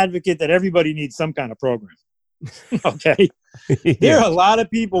 I'm an advocate that everybody needs some kind of program. Okay? Yeah. There are a lot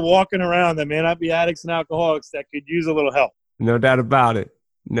of people walking around that may not be addicts and alcoholics that could use a little help. No doubt about it.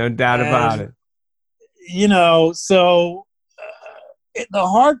 So the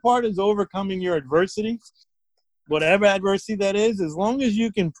hard part is overcoming your adversity, whatever adversity that is, as long as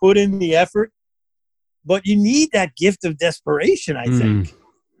you can put in the effort. But you need that gift of desperation, I think.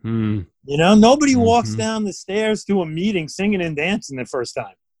 Nobody walks down the stairs to a meeting singing and dancing the first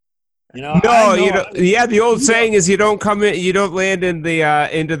time. The old saying is you don't land in the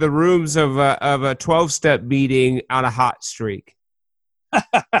into the rooms of a 12-step meeting on a hot streak.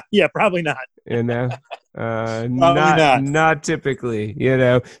 Yeah, probably not. Not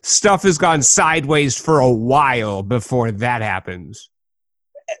typically. Stuff has gone sideways for a while before that happens.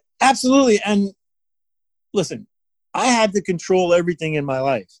 Absolutely. And listen, I had to control everything in my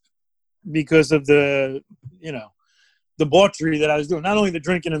life because of the debauchery that I was doing. Not only the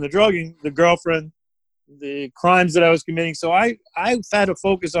drinking and the drugging, the girlfriend, the crimes that I was committing. So I had to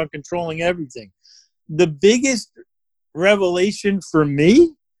focus on controlling everything. The biggest revelation for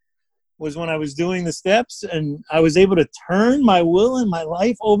me was when I was doing the steps and I was able to turn my will and my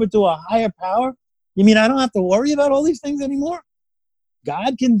life over to a higher power. You mean I don't have to worry about all these things anymore?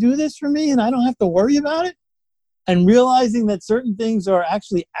 God can do this for me and I don't have to worry about it? And realizing that certain things are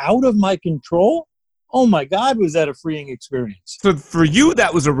actually out of my control, oh my God, was that a freeing experience. So for you,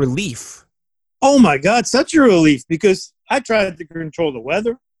 that was a relief. Oh my God, such a relief, because I tried to control the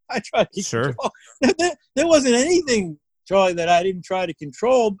weather. I tried to control. There wasn't anything, Charlie, that I didn't try to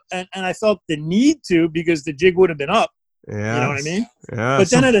control, and I felt the need to because the jig would have been up. Yes. You know what I mean? Yeah. But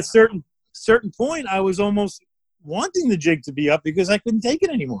then at a certain point, I was almost wanting the jig to be up because I couldn't take it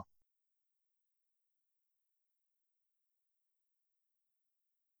anymore.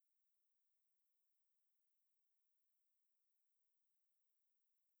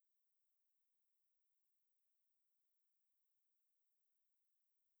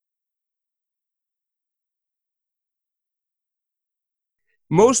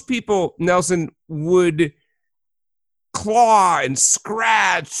 Most people, Nelson, would claw and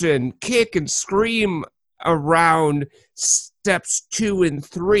scratch and kick and scream around steps 2 and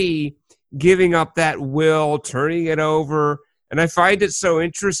 3, giving up that will, turning it over. And I find it so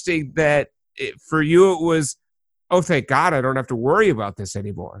interesting that for you it was, oh, thank God I don't have to worry about this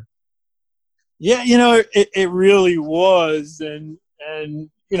anymore. Yeah, it really was. And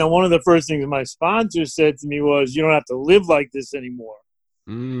one of the first things my sponsor said to me was, you don't have to live like this anymore.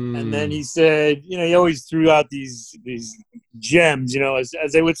 And then he said, he always threw out these gems,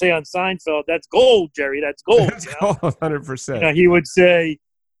 as they would say on Seinfeld, that's gold, Jerry, that's gold. That's gold, 100%. He would say,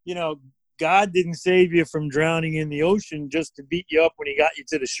 God didn't save you from drowning in the ocean just to beat you up when he got you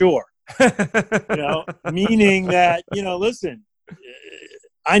to the shore. Meaning that, listen,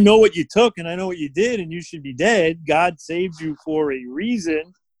 I know what you took and I know what you did and you should be dead. God saved you for a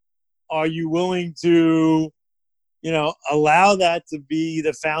reason. Are you willing to allow that to be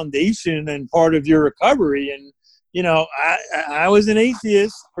the foundation and part of your recovery? And, I was an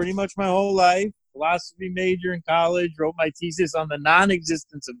atheist pretty much my whole life, philosophy major in college, wrote my thesis on the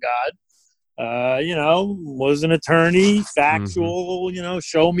non-existence of God, was an attorney, factual,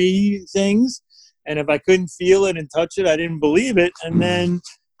 show me things. And if I couldn't feel it and touch it, I didn't believe it. And then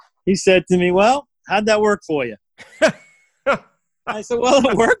he said to me, well, how'd that work for you? I said, well,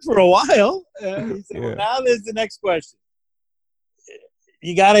 it worked for a while. He said, well, now there's the next question.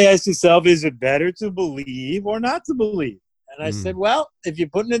 You got to ask yourself, is it better to believe or not to believe? And I said, well, if you're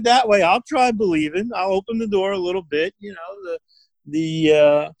putting it that way, I'll try believing. I'll open the door a little bit.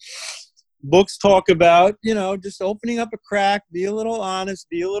 The books talk about, just opening up a crack, be a little honest,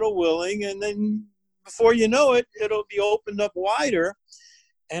 be a little willing. And then before you know it, it'll be opened up wider.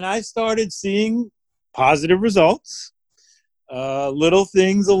 And I started seeing positive results. Little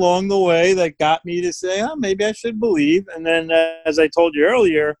things along the way that got me to say, oh, maybe I should believe. And then, as I told you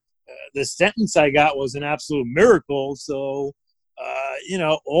earlier, the sentence I got was an absolute miracle. So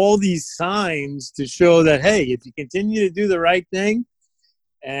all these signs to show that, hey, if you continue to do the right thing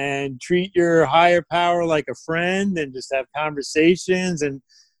and treat your higher power like a friend and just have conversations. And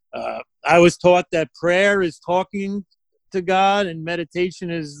I was taught that prayer is talking to God and meditation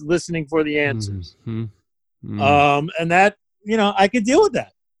is listening for the answers. Mm-hmm. Mm. And that, I could deal with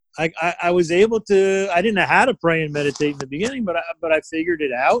that. I was able to. I didn't know how to pray and meditate in the beginning, but I figured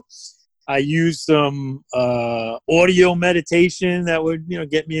it out. I used some audio meditation that would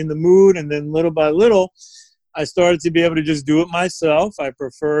get me in the mood, and then little by little, I started to be able to just do it myself. I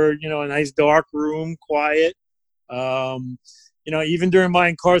preferred a nice dark room, quiet. Even during my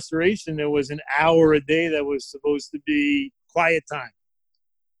incarceration, there was an hour a day that was supposed to be quiet time.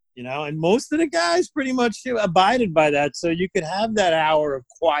 And most of the guys pretty much abided by that. So you could have that hour of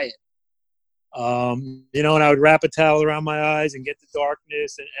quiet. And I would wrap a towel around my eyes and get the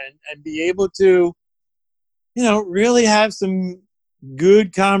darkness and be able to, really have some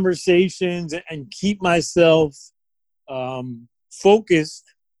good conversations and keep myself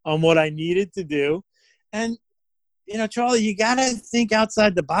focused on what I needed to do. And, Charlie, you got to think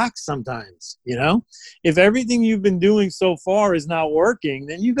outside the box sometimes, If everything you've been doing so far is not working,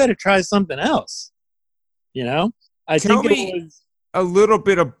 then you got to try something else, Tell me a little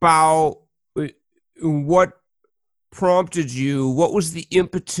bit about what prompted you, what was the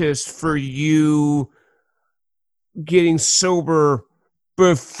impetus for you getting sober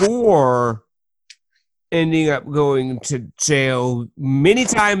before ending up going to jail? Many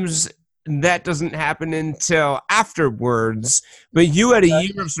times that doesn't happen until afterwards, but you had a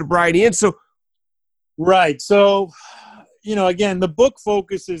year of sobriety. And so, right. So, again, the book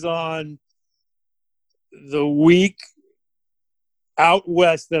focuses on the week out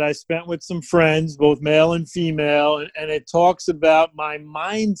west that I spent with some friends, both male and female, and it talks about my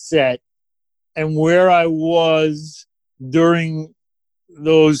mindset and where I was during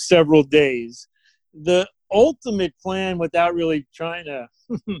those several days. The ultimate plan, without really trying to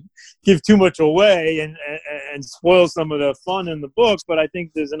give too much away and spoil some of the fun in the book, but I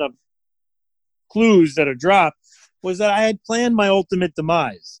think there's enough clues that are dropped, was that I had planned my ultimate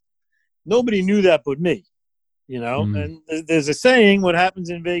demise. Nobody knew that but me. And there's a saying, what happens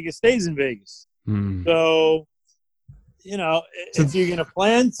in Vegas stays in Vegas. So, if you're going to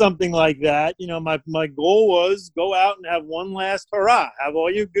plan something like that, my goal was go out and have one last hurrah, have all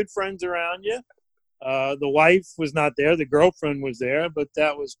your good friends around you. The wife was not there. The girlfriend was there, but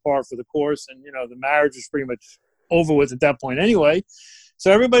that was par for the course. And, the marriage was pretty much over with at that point anyway.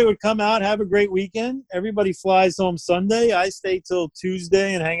 So everybody would come out, have a great weekend. Everybody flies home Sunday. I stay till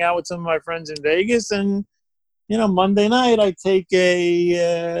Tuesday and hang out with some of my friends in Vegas. And, Monday night, I take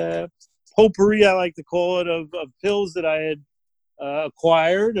a potpourri, I like to call it, of pills that I had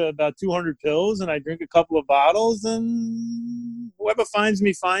acquired, about 200 pills, and I drink a couple of bottles, and whoever finds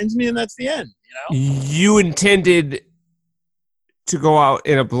me, and that's the end, You intended to go out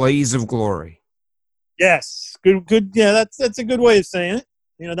in a blaze of glory. Yes. Good. Yeah, that's a good way of saying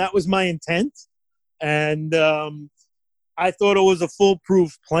it. That was my intent. And I thought it was a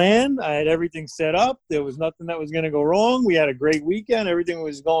foolproof plan. I had everything set up. There was nothing that was going to go wrong. We had a great weekend. Everything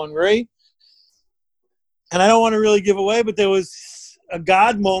was going great. And I don't want to really give away, but there was a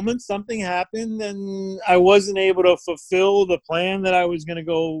God moment. Something happened, and I wasn't able to fulfill the plan that I was going to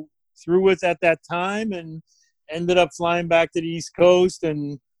go through with at that time, and ended up flying back to the East Coast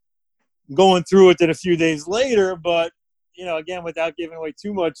and going through with it a few days later. But, again, without giving away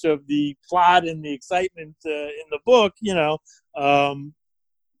too much of the plot and the excitement in the book,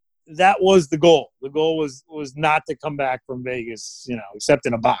 that was the goal. The goal was not to come back from Vegas, except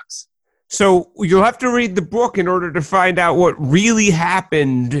in a box. So you'll have to read the book in order to find out what really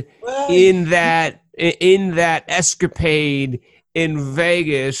happened in that escapade in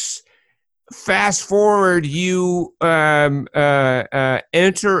Vegas. Fast forward, you enter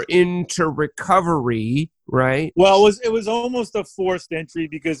into recovery, right? Well, it was almost a forced entry,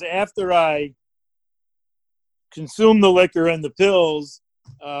 because after I consumed the liquor and the pills,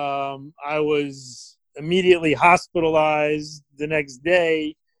 I was immediately hospitalized the next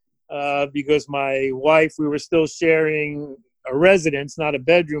day because my wife, we were still sharing a residence, not a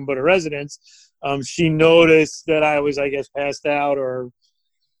bedroom, but a residence. She noticed that I was, I guess, passed out, or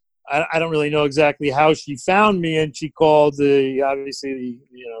I don't really know exactly how she found me, and she called the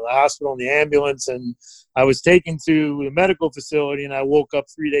hospital and the ambulance, and I was taken to the medical facility, and I woke up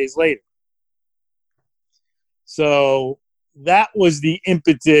 3 days later. So that was the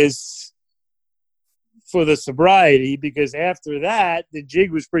impetus for the sobriety, because after that, the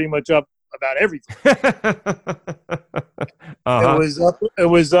jig was pretty much up about everything. It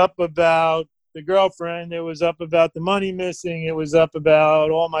was up about the girlfriend. It was up about the money missing. It was up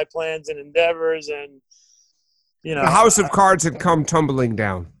about all my plans and endeavors. And, the house of cards had come tumbling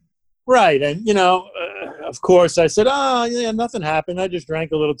down. Right. And, of course, I said, oh, yeah, nothing happened. I just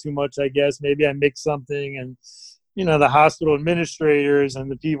drank a little too much, I guess. Maybe I mixed something. And, the hospital administrators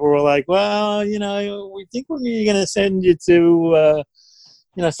and the people were like, well, we think we're going to send you to,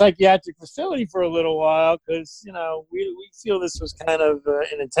 psychiatric facility for a little while because, we feel this was kind of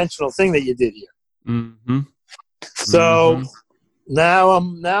an intentional thing that you did here. Mm-hmm. So now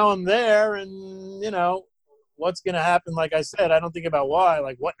I'm there and, what's going to happen? Like I said, I don't think about why,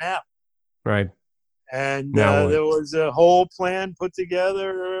 like what now? Right. And there was a whole plan put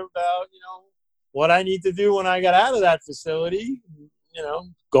together about, what I need to do when I got out of that facility,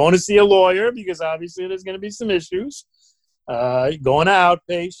 going to see a lawyer because obviously there's going to be some issues, going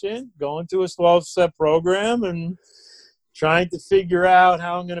outpatient, going to a 12-step program and trying to figure out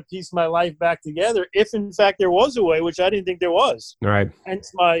how I'm going to piece my life back together. If in fact there was a way, which I didn't think there was. Right.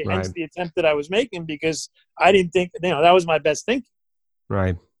 Hence the attempt that I was making because I didn't think, that was my best thinking.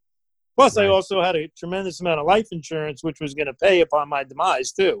 Right. Plus I also had a tremendous amount of life insurance, which was going to pay upon my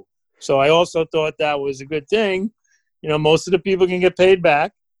demise too. So I also thought that was a good thing. Most of the people can get paid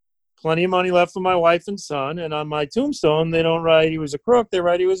back. Plenty of money left for my wife and son. And on my tombstone, they don't write he was a crook. They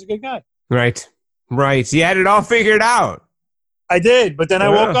write he was a good guy. Right. Right. You had it all figured out. I did. But then I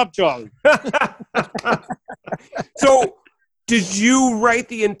woke up, Charlie. So did you write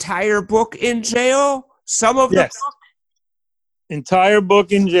the entire book in jail? Some of the book? Entire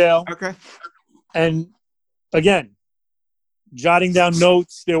book in jail. Okay. And again, jotting down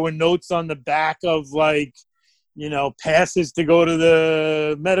notes. There were notes on the back of passes to go to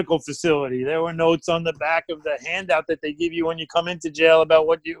the medical facility. There were notes on the back of the handout that they give you when you come into jail about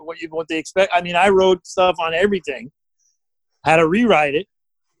what they expect. I mean, I wrote stuff on everything. Had to rewrite it.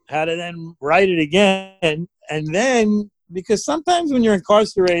 Had to then write it again. And then, because sometimes when you're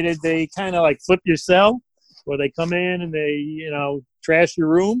incarcerated, they kind of flip your cell or they come in and they, trash your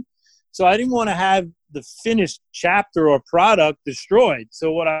room. So I didn't want to have the finished chapter or product destroyed.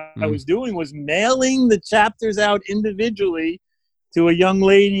 So what I was doing was mailing the chapters out individually to a young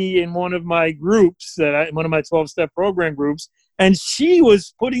lady in one of my groups, one of my 12-step program groups, and she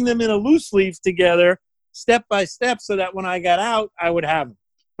was putting them in a loose leaf together, step by step, so that when I got out, I would have them.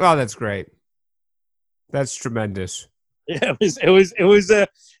 Oh, that's great. That's tremendous. Yeah, it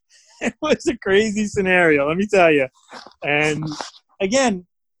was a crazy scenario, let me tell you. And again,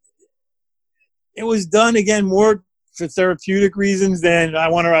 it was done more for therapeutic reasons than I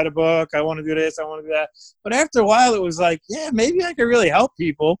want to write a book, I want to do this, I want to do that. But after a while, it was like, yeah, maybe I could really help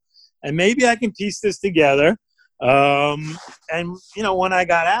people, and maybe I can piece this together. And when I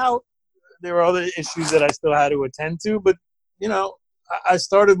got out, there were other issues that I still had to attend to. But I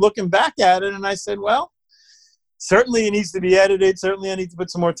started looking back at it, and I said, well, certainly it needs to be edited. Certainly, I need to put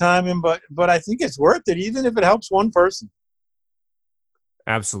some more time in. But I think it's worth it, even if it helps one person.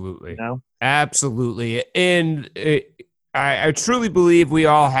 Absolutely. Absolutely. And I truly believe we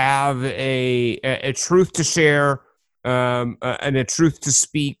all have a truth to share and a truth to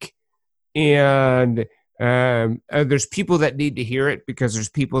speak. And there's people that need to hear it because there's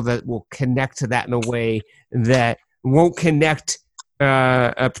people that will connect to that in a way that won't connect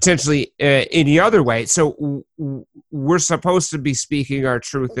potentially any other way. So we're supposed to be speaking our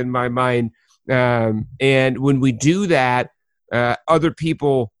truth in my mind. And when we do that, other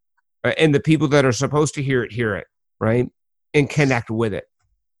people and the people that are supposed to hear it, right? And connect with it.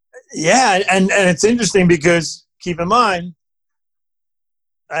 Yeah. And it's interesting because keep in mind,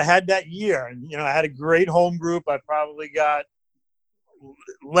 I had that year and, I had a great home group. I probably got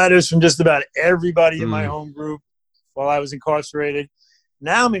letters from just about everybody in my home group while I was incarcerated.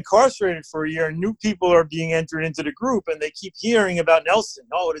 Now I'm incarcerated for a year and new people are being entered into the group and they keep hearing about Nelson.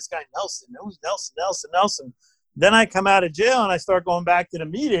 Oh, this guy Nelson. Who's Nelson? Then I come out of jail and I start going back to the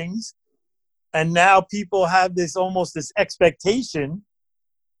meetings, and now people have almost this expectation,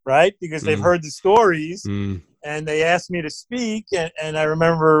 right? Because they've heard the stories and they asked me to speak. And I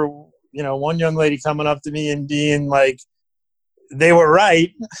remember, one young lady coming up to me and being like, they were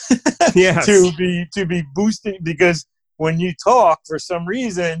right yes. to be boosting, because when you talk, for some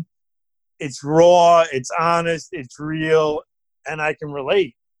reason, it's raw, it's honest, it's real, and I can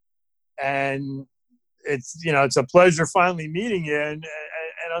relate. And it's a pleasure finally meeting you and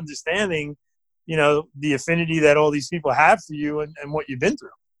understanding, the affinity that all these people have for you and what you've been through.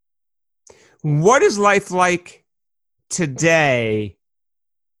 What is life like today,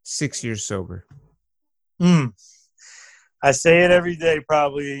 6 years sober? I say it every day,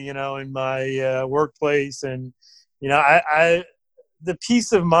 probably, in my workplace. And, I the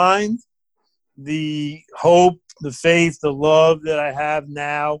peace of mind the hope, the faith, the love that I have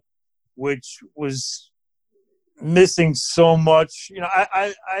now, which was missing so much.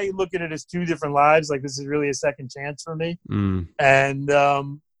 I look at it as two different lives. Like, this is really a second chance for me. And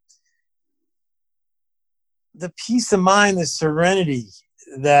the peace of mind, the serenity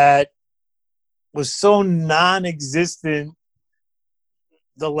that was so non-existent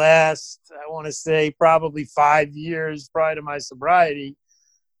the last, I want to say, probably 5 years prior to my sobriety,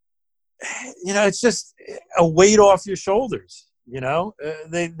 it's just a weight off your shoulders.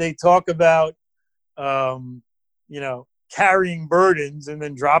 They talk about, carrying burdens and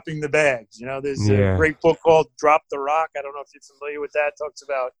then dropping the bags. There's a great book called Drop the Rock. I don't know if you're familiar with that. It talks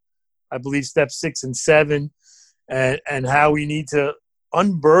about, I believe, steps 6 and 7 and how we need to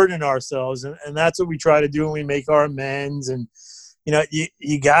unburden ourselves. And that's what we try to do when we make our amends. And,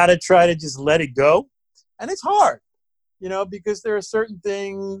 you got to try to just let it go. And it's hard, because there are certain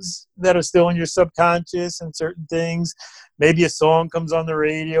things that are still in your subconscious, and certain things, maybe a song comes on the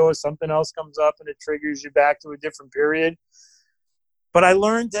radio or something else comes up and it triggers you back to a different period. But I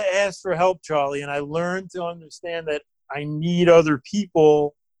learned to ask for help, Charlie, and I learned to understand that I need other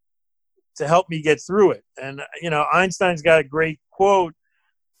people to help me get through it. And, Einstein's got a great quote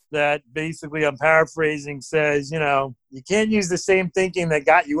that basically, I'm paraphrasing, says, you can't use the same thinking that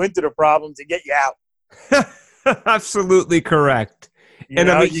got you into the problem to get you out. Absolutely correct. I'm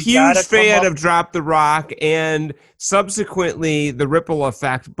a huge fan of Drop the Rock, and subsequently The Ripple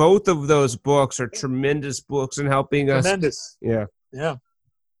Effect. Both of those books are tremendous books in helping us. Tremendous. Yeah. Yeah.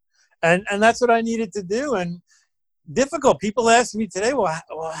 And that's what I needed to do. And difficult. People ask me today, well,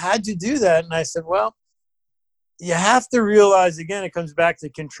 how'd you do that? And I said, well, you have to realize, again, it comes back to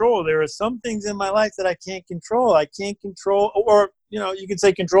control. There are some things in my life that I can't control. I can't control, or, you can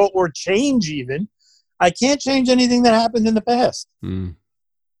say control or change even. I can't change anything that happened in the past.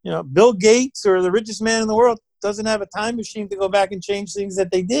 Bill Gates, or the richest man in the world, doesn't have a time machine to go back and change things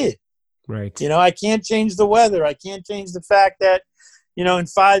that they did. Right. I can't change the weather. I can't change the fact that, in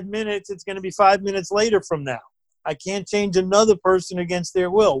 5 minutes, it's going to be 5 minutes later from now. I can't change another person against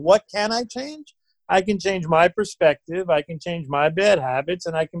their will. What can I change? I can change my perspective. I can change my bad habits,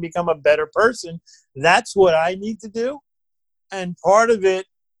 and I can become a better person. That's what I need to do. And part of it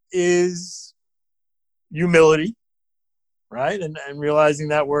is humility, right? And realizing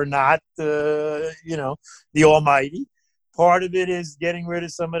that we're not, the Almighty. Part of it is getting rid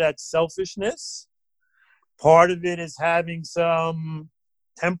of some of that selfishness. Part of it is having some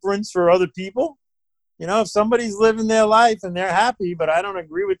temperance for other people. If somebody's living their life and they're happy, but I don't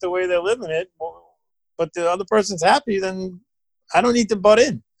agree with the way they're living it, but the other person's happy, then I don't need to butt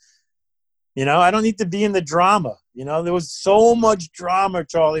in. I don't need to be in the drama. There was so much drama,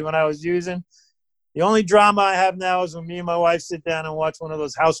 Charlie, when I was using. The only drama I have now is when me and my wife sit down and watch one of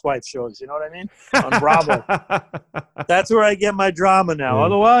those housewife shows. You know what I mean? On Bravo. That's where I get my drama now.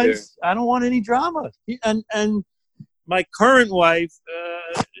 Otherwise, I don't want any drama. And my current wife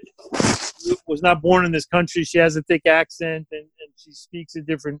was not born in this country. She has a thick accent, and she speaks a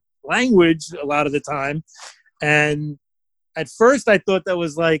different language a lot of the time. And at first I thought that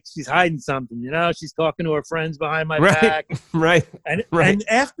was like she's hiding something, she's talking to her friends behind my back. Right. And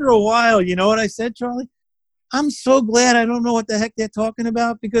after a while, you know what I said, Charlie? I'm so glad I don't know what the heck they're talking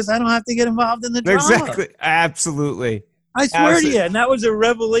about, because I don't have to get involved in the drama. Exactly. Absolutely. I swear to you. And that was a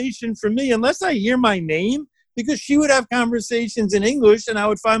revelation for me, unless I hear my name, because she would have conversations in English and I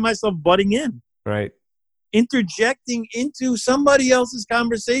would find myself butting in. Right. Interjecting into somebody else's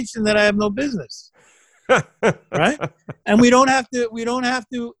conversation that I have no business. Right. And we don't have to,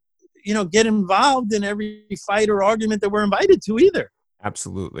 get involved in every fight or argument that we're invited to either.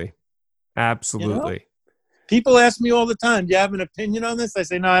 Absolutely. People ask me all the time, do you have an opinion on this? I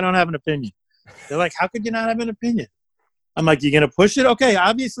say, no, I don't have an opinion. They're like, how could you not have an opinion? I'm like, you're going to push it? Okay,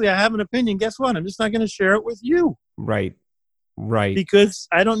 obviously I have an opinion. Guess what? I'm just not going to share it with you. Right. Because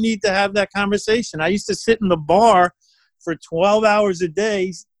I don't need to have that conversation. I used to sit in the bar for 12 hours a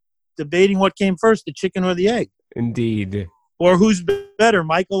day debating what came first, the chicken or the egg. Indeed. Or who's better,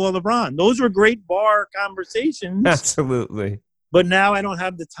 Michael or LeBron. Those were great bar conversations. Absolutely. But now I don't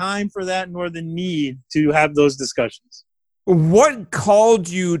have the time for that, nor the need to have those discussions. What called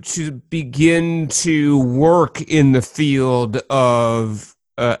you to begin to work in the field of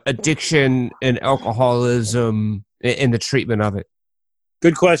addiction and alcoholism and the treatment of it?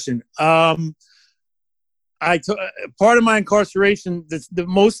 Good question. Part of my incarceration, the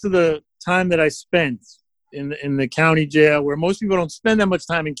most of the time that I spent in the county jail, where most people don't spend that much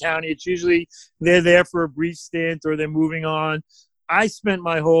time in county, it's usually they're there for a brief stint or they're moving on. I spent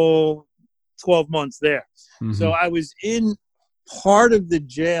my whole 12 months there. Mm-hmm. So I was in part of the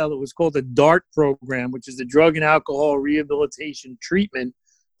jail, it was called the DART program, which is the Drug and Alcohol Rehabilitation Treatment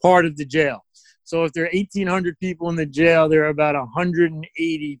part of the jail. So if there are 1,800 people in the jail, there are about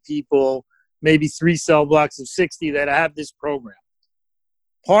 180 people, maybe 3 cell blocks of 60 that have this program.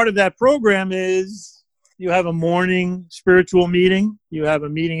 Part of that program is you have a morning spiritual meeting, you have a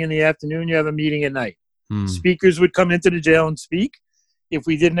meeting in the afternoon, you have a meeting at night. Speakers would come into the jail and speak. If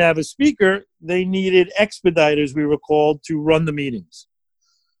we didn't have a speaker, they needed expediters, we were called, to run the meetings.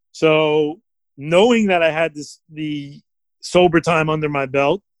 So knowing that I had the sober time under my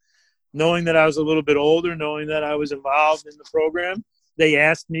belt, knowing that I was a little bit older, knowing that I was involved in the program, they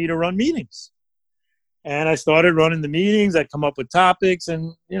asked me to run meetings. And I started running the meetings. I come up with topics,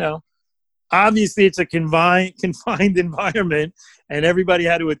 and, obviously it's a confined environment, and everybody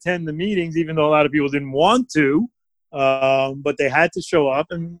had to attend the meetings, even though a lot of people didn't want to. But they had to show up,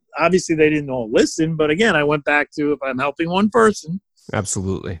 and obviously they didn't all listen. But again, I went back to, if I'm helping one person.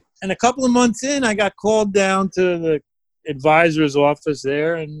 Absolutely. And a couple of months in, I got called down to the advisor's office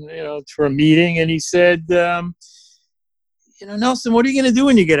there, and, for a meeting. And he said, Nelson, what are you going to do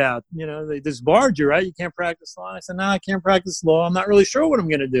when you get out? They disbarred you, right? You can't practice law. And I said, no, I can't practice law. I'm not really sure what I'm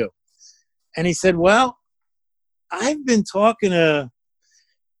going to do. And he said, well, I've been talking to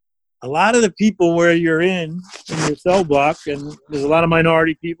a lot of the people where you're in your cell block, and there's a lot of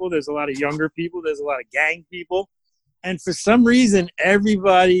minority people, there's a lot of younger people, there's a lot of gang people, and for some reason,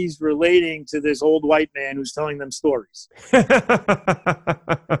 everybody's relating to this old white man who's telling them stories. And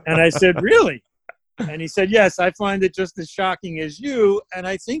I said, really? And he said, yes, I find it just as shocking as you, and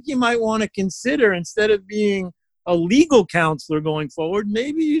I think you might want to consider, instead of being a legal counselor going forward,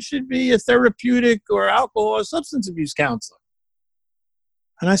 maybe you should be a therapeutic or alcohol or substance abuse counselor.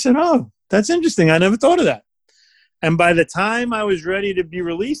 And I said, oh, that's interesting. I never thought of that. And by the time I was ready to be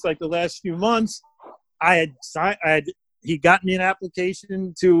released, like the last few months, he got me an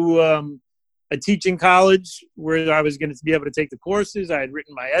application to a teaching college where I was going to be able to take the courses. I had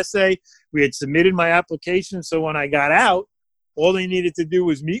written my essay. We had submitted my application. So when I got out, all they needed to do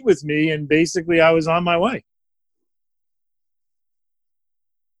was meet with me, and basically I was on my way.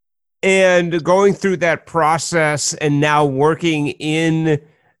 And going through that process and now working in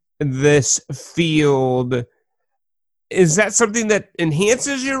this field, is that something that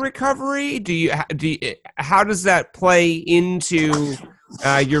enhances your recovery? How does that play into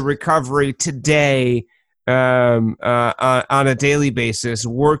your recovery today, on a daily basis,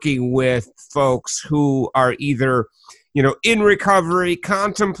 working with folks who are either, in recovery,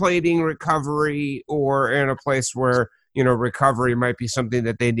 contemplating recovery, or in a place where, recovery might be something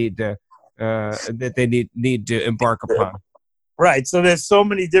that they need to need to embark upon? Right. So there's so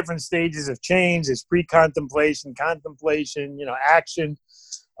many different stages of change. There's pre-contemplation, contemplation, action.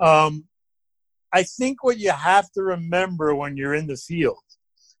 I think what you have to remember when you're in the field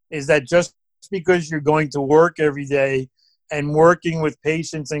is that just because you're going to work every day and working with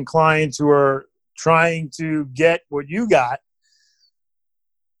patients and clients who are trying to get what you got,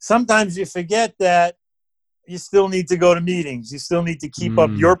 sometimes you forget that you still need to go to meetings. You still need to keep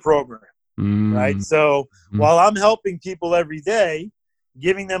up your program. Right. So while I'm helping people every day,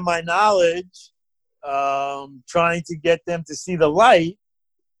 giving them my knowledge, trying to get them to see the light,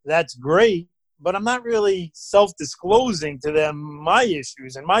 that's great. But I'm not really self-disclosing to them my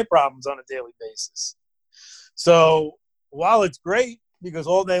issues and my problems on a daily basis. So while it's great, because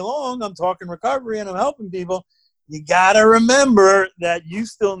all day long I'm talking recovery and I'm helping people, you got to remember that you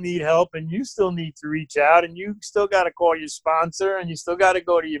still need help, and you still need to reach out, and you still got to call your sponsor, and you still got to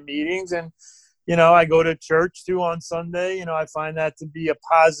go to your meetings. And, I go to church too on Sunday. I find that to be a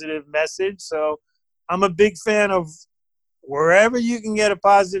positive message. So I'm a big fan of wherever you can get a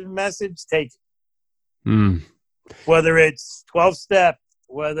positive message, take it. Whether it's 12-step,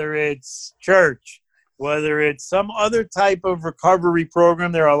 whether it's church, whether it's some other type of recovery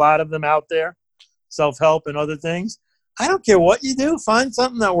program. There are a lot of them out there. Self-help and other things. I don't care what you do. Find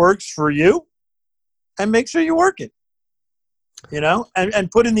something that works for you and make sure you work it, and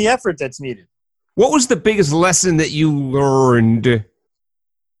put in the effort that's needed. What was the biggest lesson that you learned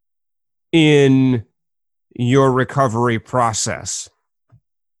in your recovery process?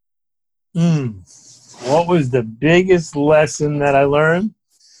 What was the biggest lesson that I learned?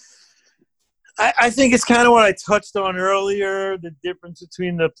 I think it's kind of what I touched on earlier, the difference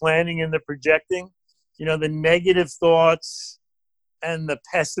between the planning and the projecting. The negative thoughts and the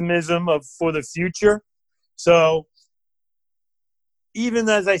pessimism for the future. So even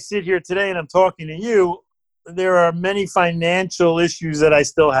as I sit here today and I'm talking to you, there are many financial issues that I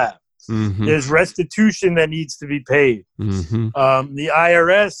still have. Mm-hmm. There's restitution that needs to be paid. Mm-hmm. The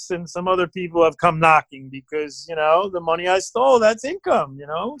IRS and some other people have come knocking because, the money I stole, that's income,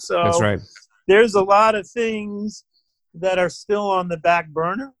 So That's right. there's a lot of things that are still on the back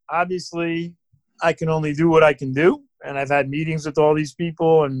burner. Obviously, I can only do what I can do. And I've had meetings with all these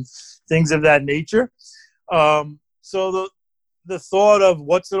people and things of that nature. So the thought of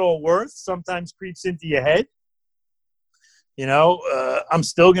what's it all worth sometimes creeps into your head. I'm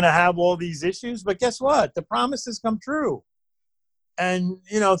still going to have all these issues, but guess what? The promises come true. And,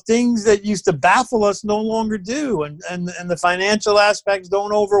 things that used to baffle us no longer do. And the financial aspects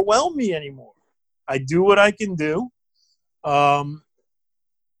don't overwhelm me anymore. I do what I can do.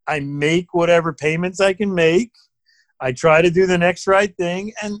 I make whatever payments I can make. I try to do the next right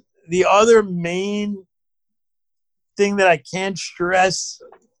thing. And the other main thing that I can't stress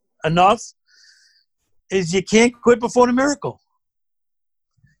enough is you can't quit before the miracle.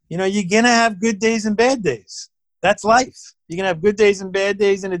 You're going to have good days and bad days. That's life. You're going to have good days and bad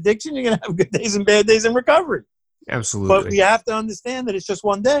days in addiction. You're going to have good days and bad days in recovery. Absolutely. But we have to understand that it's just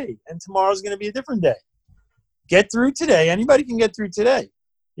one day, and tomorrow's going to be a different day. Get through today. Anybody can get through today.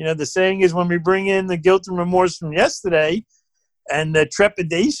 The saying is when we bring in the guilt and remorse from yesterday and the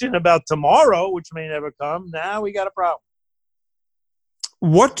trepidation about tomorrow, which may never come, now we got a problem.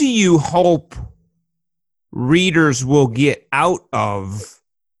 What do you hope readers will get out of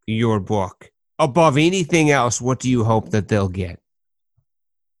your book? Above anything else, what do you hope that they'll get?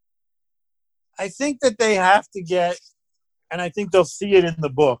 I think that they have to get, and I think they'll see it in the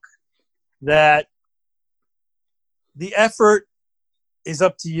book, that the effort is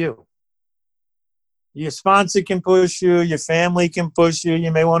up to you. Your sponsor can push you. Your family can push you.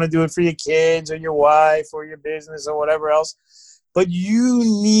 You may want to do it for your kids or your wife or your business or whatever else. But you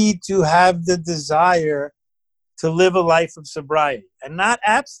need to have the desire to live a life of sobriety and not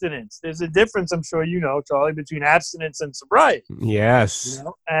abstinence. There's a difference, I'm sure Charlie, between abstinence and sobriety. Yes.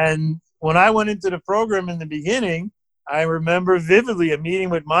 And when I went into the program in the beginning, I remember vividly a meeting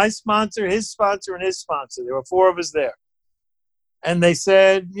with my sponsor, his sponsor, and his sponsor. There were 4 of us there. And they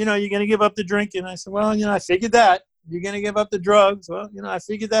said, you're going to give up the drinking. I said, well, I figured that. You're going to give up the drugs. Well, I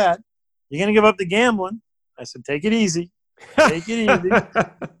figured that. You're going to give up the gambling. I said, take it easy. Take it easy.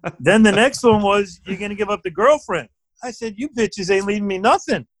 Then the next one was, you're going to give up the girlfriend. I said, you bitches ain't leaving me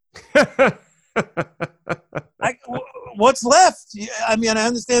nothing. What's left? I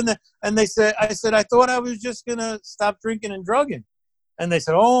understand that. And I said, I thought I was just going to stop drinking and drugging. And they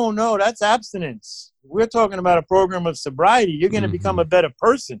said, oh, no, that's abstinence. We're talking about a program of sobriety. You're going to become a better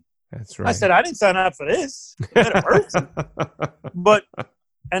person. That's right. I said, I didn't sign up for this. Better person. But,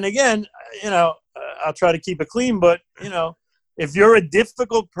 and again, I'll try to keep it clean. But, if you're a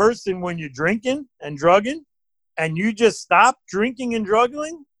difficult person when you're drinking and drugging and you just stop drinking and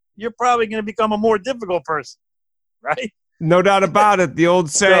drugging, you're probably going to become a more difficult person. Right? No doubt about it. The old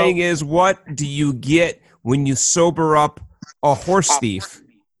saying is, what do you get when you sober up a horse thief?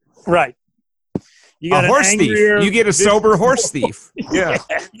 Right. You got a horse thief. You get a sober horse thief. Yeah.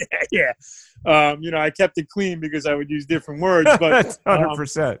 Yeah. I kept it clean because I would use different words, but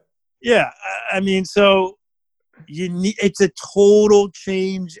 100%. Yeah. So it's a total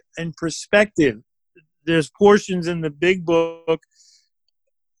change in perspective. There's portions in the big book,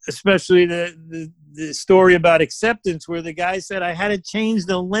 especially the story about acceptance, where the guy said, I had to change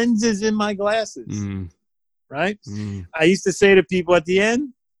the lenses in my glasses. Right? I used to say to people at the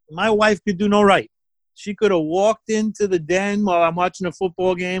end, my wife could do no right. She could have walked into the den while I'm watching a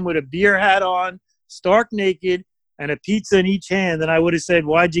football game with a beer hat on, stark naked, and a pizza in each hand. And I would have said,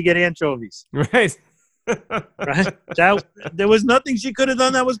 why'd you get anchovies? Right. Right? There was nothing she could have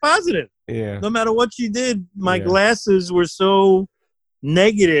done that was positive. Yeah. No matter what she did, my glasses were so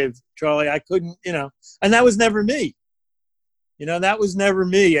negative, Charlie. I couldn't, and that was never me. That was never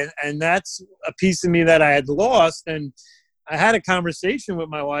me. And that's a piece of me that I had lost. And I had a conversation with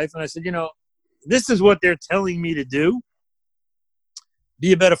my wife and I said, this is what they're telling me to do.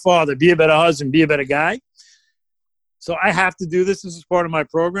 Be a better father, be a better husband, be a better guy. So I have to do this. This is part of my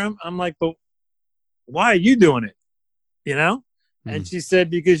program. I'm like, but why are you doing it? And she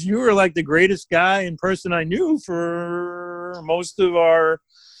said, because you were like the greatest guy and person I knew for most of our,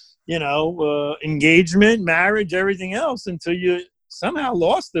 engagement, marriage, everything else, until you somehow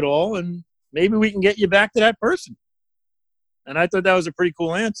lost it all. And maybe we can get you back to that person. And I thought that was a pretty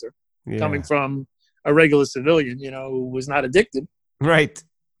cool answer coming from a regular civilian, who was not addicted. Right.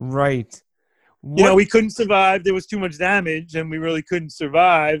 We couldn't survive. There was too much damage and we really couldn't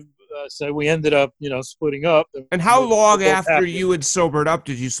survive. So we ended up, splitting up. And how long after you had sobered up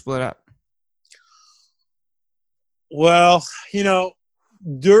did you split up? Well,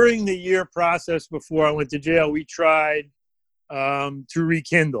 during the year process before I went to jail, we tried to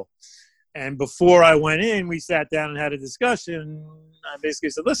rekindle. And before I went in, we sat down and had a discussion. I basically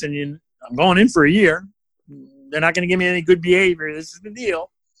said, listen, I'm going in for a year. They're not going to give me any good behavior. This is the deal.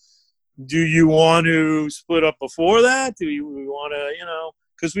 Do you want to split up before that? Do you want to,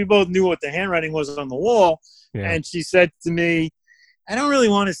 because we both knew what the handwriting was on the wall. Yeah. And she said to me, I don't really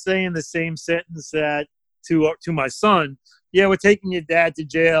want to say in the same sentence that to my son, yeah, we're taking your dad to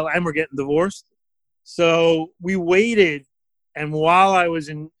jail and we're getting divorced. So we waited. And while I was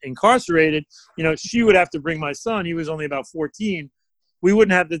incarcerated, she would have to bring my son. He was only about 14. We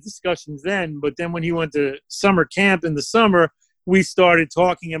wouldn't have the discussions then. But then when he went to summer camp in the summer, we started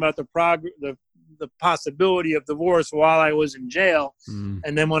talking about the possibility of divorce while I was in jail.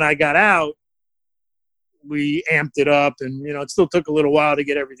 And then when I got out, we amped it up. And, it still took a little while to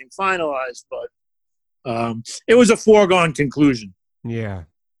get everything finalized. But it was a foregone conclusion. Yeah.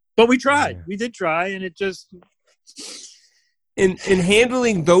 But we tried. Yeah. We did try. And it just... In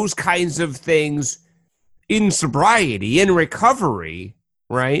handling those kinds of things in sobriety, in recovery,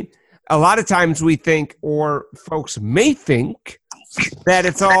 right? A lot of times we think, or folks may think, that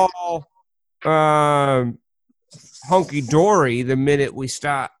it's all hunky-dory the minute we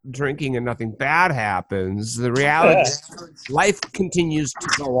stop drinking and nothing bad happens. The reality is life continues to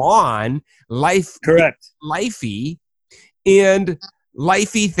go on. Lifey, and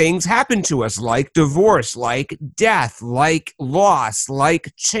lifey things happen to us, like divorce, like death, like loss,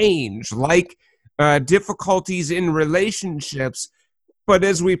 like change, like difficulties in relationships. But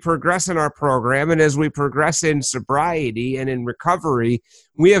as we progress in our program and as we progress in sobriety and in recovery,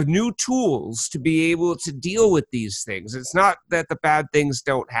 we have new tools to be able to deal with these things. It's not that the bad things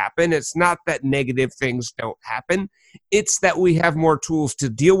don't happen. It's not that negative things don't happen. It's that we have more tools to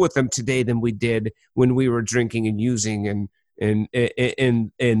deal with them today than we did when we were drinking and using and when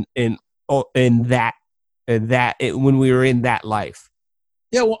we were in that life.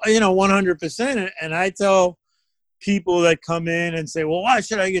 Yeah, well, 100%. And I tell people that come in and say, well, why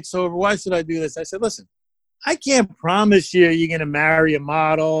should I get sober? Why should I do this? I said, listen, I can't promise you're going to marry a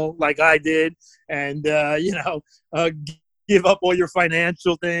model like I did and, give up all your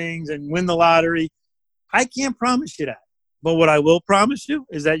financial things and win the lottery. I can't promise you that. But what I will promise you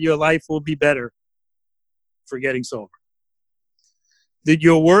is that your life will be better for getting sober. That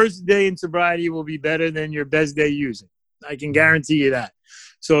your worst day in sobriety will be better than your best day using. I can guarantee you that.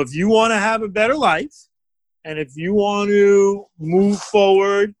 So if you want to have a better life, and if you want to move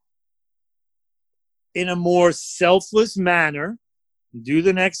forward in a more selfless manner, do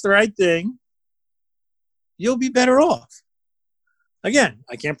the next right thing, you'll be better off. Again,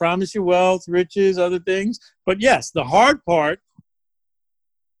 I can't promise you wealth, riches, other things. But yes, the hard part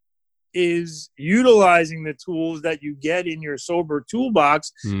is utilizing the tools that you get in your sober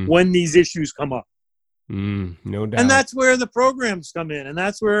toolbox when these issues come up. No doubt. And that's where the programs come in. And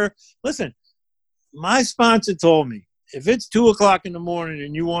that's where, listen, my sponsor told me, if it's 2:00 in the morning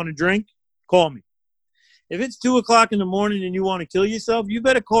and you want to drink, call me. If it's 2:00 in the morning and you want to kill yourself, you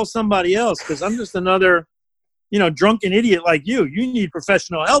better call somebody else, because I'm just another, drunken idiot like you. You need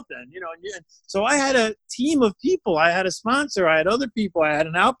professional help then, So I had a team of people. I had a sponsor. I had other people. I had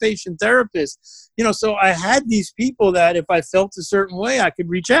an outpatient therapist. So I had these people that if I felt a certain way, I could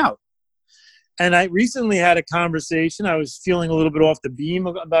reach out. And I recently had a conversation. I was feeling a little bit off the beam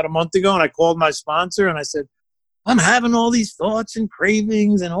about a month ago, and I called my sponsor and I said, I'm having all these thoughts and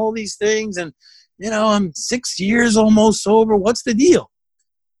cravings and all these things. And, I'm 6 years almost sober. What's the deal?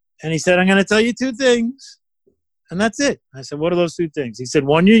 And he said, I'm going to tell you 2 things. And that's it. I said, what are those 2 things? He said,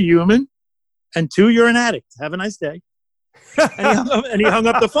 1, you're human. And 2, you're an addict. Have a nice day. And he hung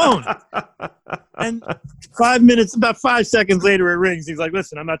up the phone. And about 5 seconds later, it rings. He's like,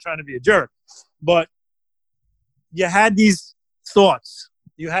 listen, I'm not trying to be a jerk, but you had these thoughts.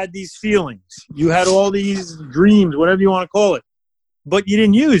 You had these feelings. You had all these dreams, whatever you want to call it. But you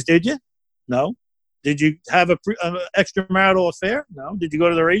didn't use, did you? No. Did you have an extramarital affair? No. Did you go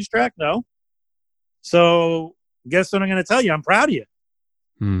to the racetrack? No. So guess what I'm going to tell you? I'm proud of you.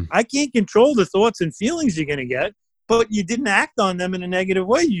 I can't control the thoughts and feelings you're going to get, but you didn't act on them in a negative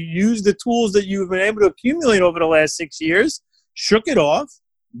way. You used the tools that you've been able to accumulate over the last 6 years, shook it off,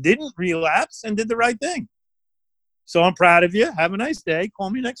 didn't relapse, and did the right thing. So I'm proud of you. Have a nice day.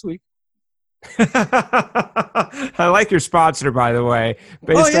 Call me next week. I like your sponsor, by the way.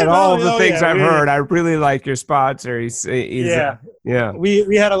 Based on all of the things I've heard, I really like your sponsor. He's yeah.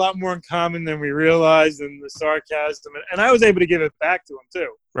 We had a lot more in common than we realized, and the sarcasm, and I was able to give it back to him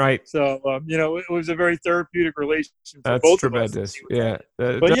too. Right. So it was a very therapeutic relationship for That's both tremendous. of us. Yeah.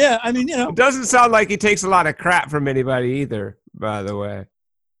 But yeah, I mean, it doesn't sound like he takes a lot of crap from anybody either. by the way.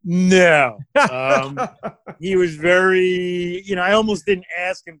 No. He was very, I almost didn't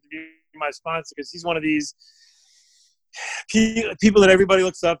ask him to be my sponsor because he's one of these people that everybody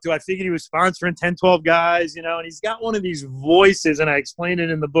looks up to. I figured he was sponsoring 10, 12 guys, and he's got one of these voices, and I explained it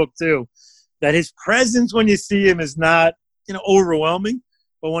in the book too, that his presence when you see him is not, overwhelming.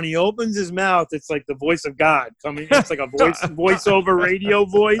 But when he opens his mouth, it's like the voice of God coming. It's like a voiceover radio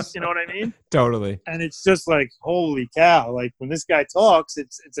voice. You know what I mean? Totally. And it's just like, holy cow! Like when this guy talks,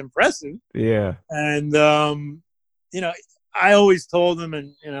 it's impressive. Yeah. And I always told him,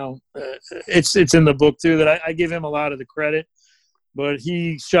 and it's in the book too, that I give him a lot of the credit, but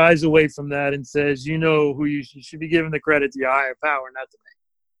he shies away from that and says, who you should be giving the credit to your higher power, not to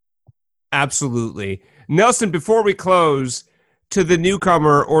me. Absolutely. Nelson, before we close, to the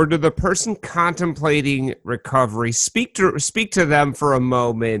newcomer or to the person contemplating recovery, speak to them for a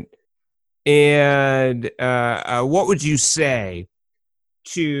moment. And what would you say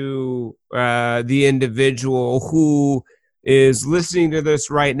to the individual who is listening to this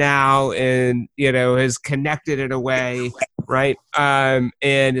right now and, is connected in a way, right? And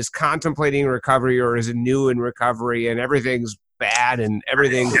is contemplating recovery or is new in recovery and everything's bad and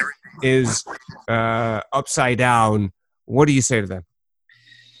everything is upside down? What do you say to them?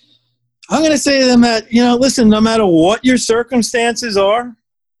 I'm going to say to them that, listen, no matter what your circumstances are,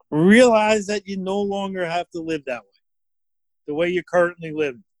 realize that you no longer have to live that way, the way you're currently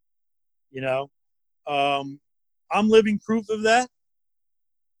living. I'm living proof of that,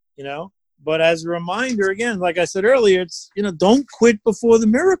 but as a reminder, again, like I said earlier, it's, don't quit before the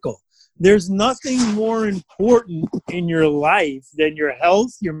miracle. There's nothing more important in your life than your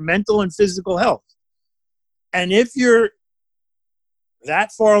health, your mental and physical health. And if you're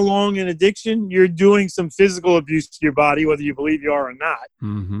that far along in addiction, you're doing some physical abuse to your body, whether you believe you are or not.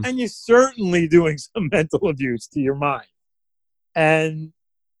 Mm-hmm. And you're certainly doing some mental abuse to your mind. And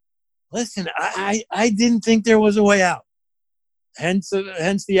listen, I didn't think there was a way out. Hence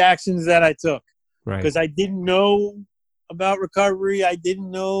the actions that I took. Right. Because I didn't know about recovery. I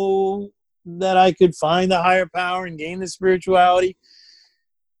didn't know that I could find a higher power and gain the spirituality.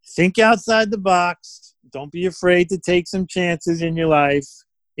 Think outside the box. Don't be afraid to take some chances in your life.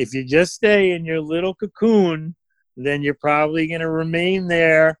 If you just stay in your little cocoon, then you're probably going to remain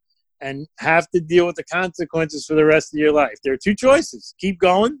there and have to deal with the consequences for the rest of your life. There are two choices. Keep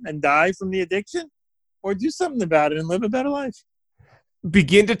going and die from the addiction, or do something about it and live a better life.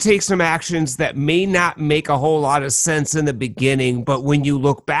 Begin to take some actions that may not make a whole lot of sense in the beginning, but when you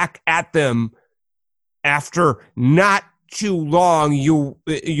look back at them after not too long, you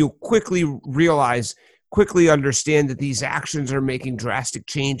quickly understand that these actions are making drastic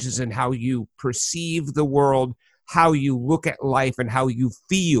changes in how you perceive the world, how you look at life, and how you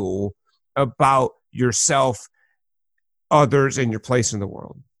feel about yourself, others, and your place in the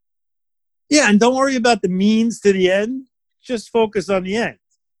world. Yeah, and don't worry about the means to the end. Just focus on the end.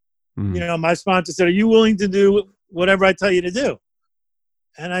 Mm-hmm. My sponsor said, "Are you willing to do whatever I tell you to do?"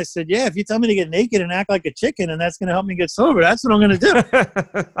 And I said, "Yeah, if you tell me to get naked and act like a chicken and that's going to help me get sober, that's what I'm going to do.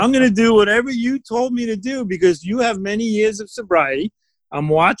 I'm going to do whatever you told me to do because you have many years of sobriety. I'm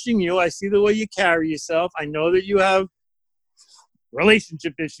watching you. I see the way you carry yourself. I know that you have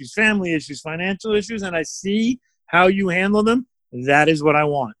relationship issues, family issues, financial issues, and I see how you handle them. That is what I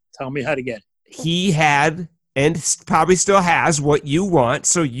want. Tell me how to get it." He had and probably still has what you want,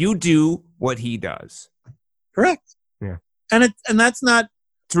 so you do what he does. Correct. Yeah. And that's not...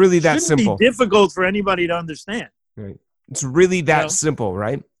 It's really that simple. Be difficult for anybody to understand. Right. It's really that simple,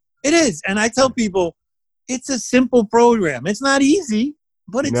 right? It is. And I tell people, it's a simple program. It's not easy,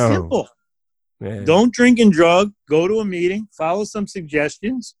 but it's simple. Man. Don't drink and drug. Go to a meeting. Follow some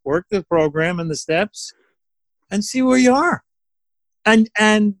suggestions. Work the program and the steps. And see where you are. And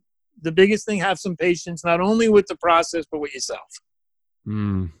the biggest thing, have some patience, not only with the process, but with yourself.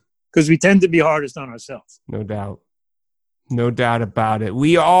 Because we tend to be hardest on ourselves. No doubt. No doubt about it.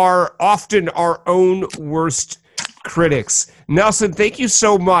 We are often our own worst critics. Nelson, thank you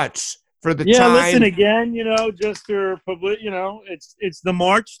so much for the time. Yeah, listen, again, just for public, it's the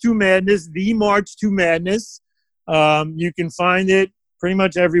March to Madness, the March to Madness. You can find it pretty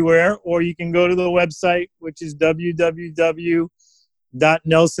much everywhere, or you can go to the website, which is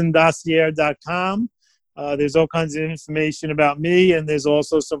www.nelsondacier.com. There's all kinds of information about me, and there's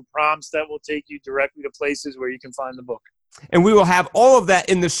also some prompts that will take you directly to places where you can find the book. And we will have all of that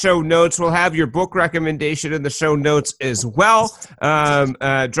in the show notes. We'll have your book recommendation in the show notes as well.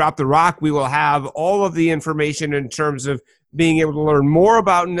 Drop the Rock. We will have all of the information in terms of being able to learn more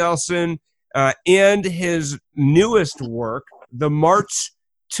about Nelson and his newest work, The March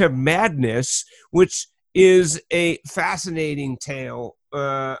to Madness, which is a fascinating tale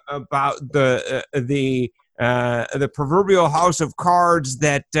about the proverbial house of cards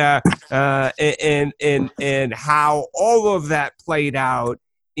that and how all of that played out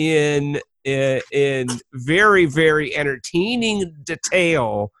in very, very entertaining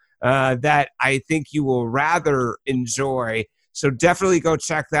detail that I think you will rather enjoy. So definitely go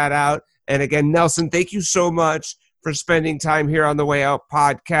check that out. And again, Nelson, thank you so much for spending time here on the Way Out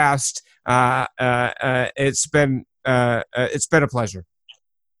podcast. It's been a pleasure.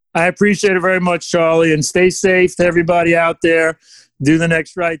 I appreciate it very much, Charlie, and stay safe to everybody out there. Do the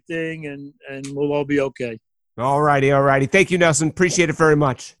next right thing, and we'll all be okay. All righty. Thank you, Nelson. Appreciate it very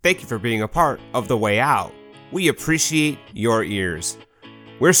much. Thank you for being a part of The Way Out. We appreciate your ears.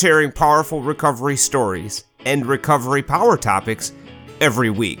 We're sharing powerful recovery stories and recovery power topics every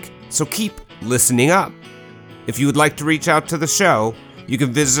week, so keep listening up. If you would like to reach out to the show, you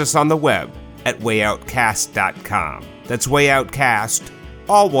can visit us on the web at wayoutcast.com. That's wayoutcast,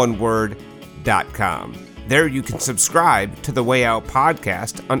 all one word, .com. There you can subscribe to the Way Out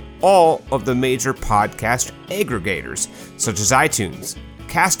podcast on all of the major podcast aggregators, such as iTunes,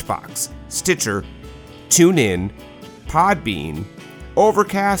 CastBox, Stitcher, TuneIn, Podbean,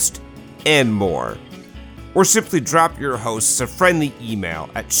 Overcast, and more. Or simply drop your hosts a friendly email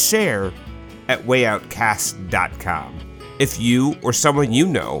at share@wayoutcast.com. If you or someone you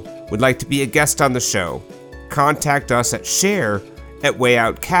know would like to be a guest on the show, contact us at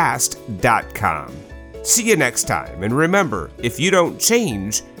share@wayoutcast.com. See you next time, and remember, if you don't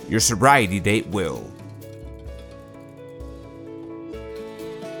change, your sobriety date will.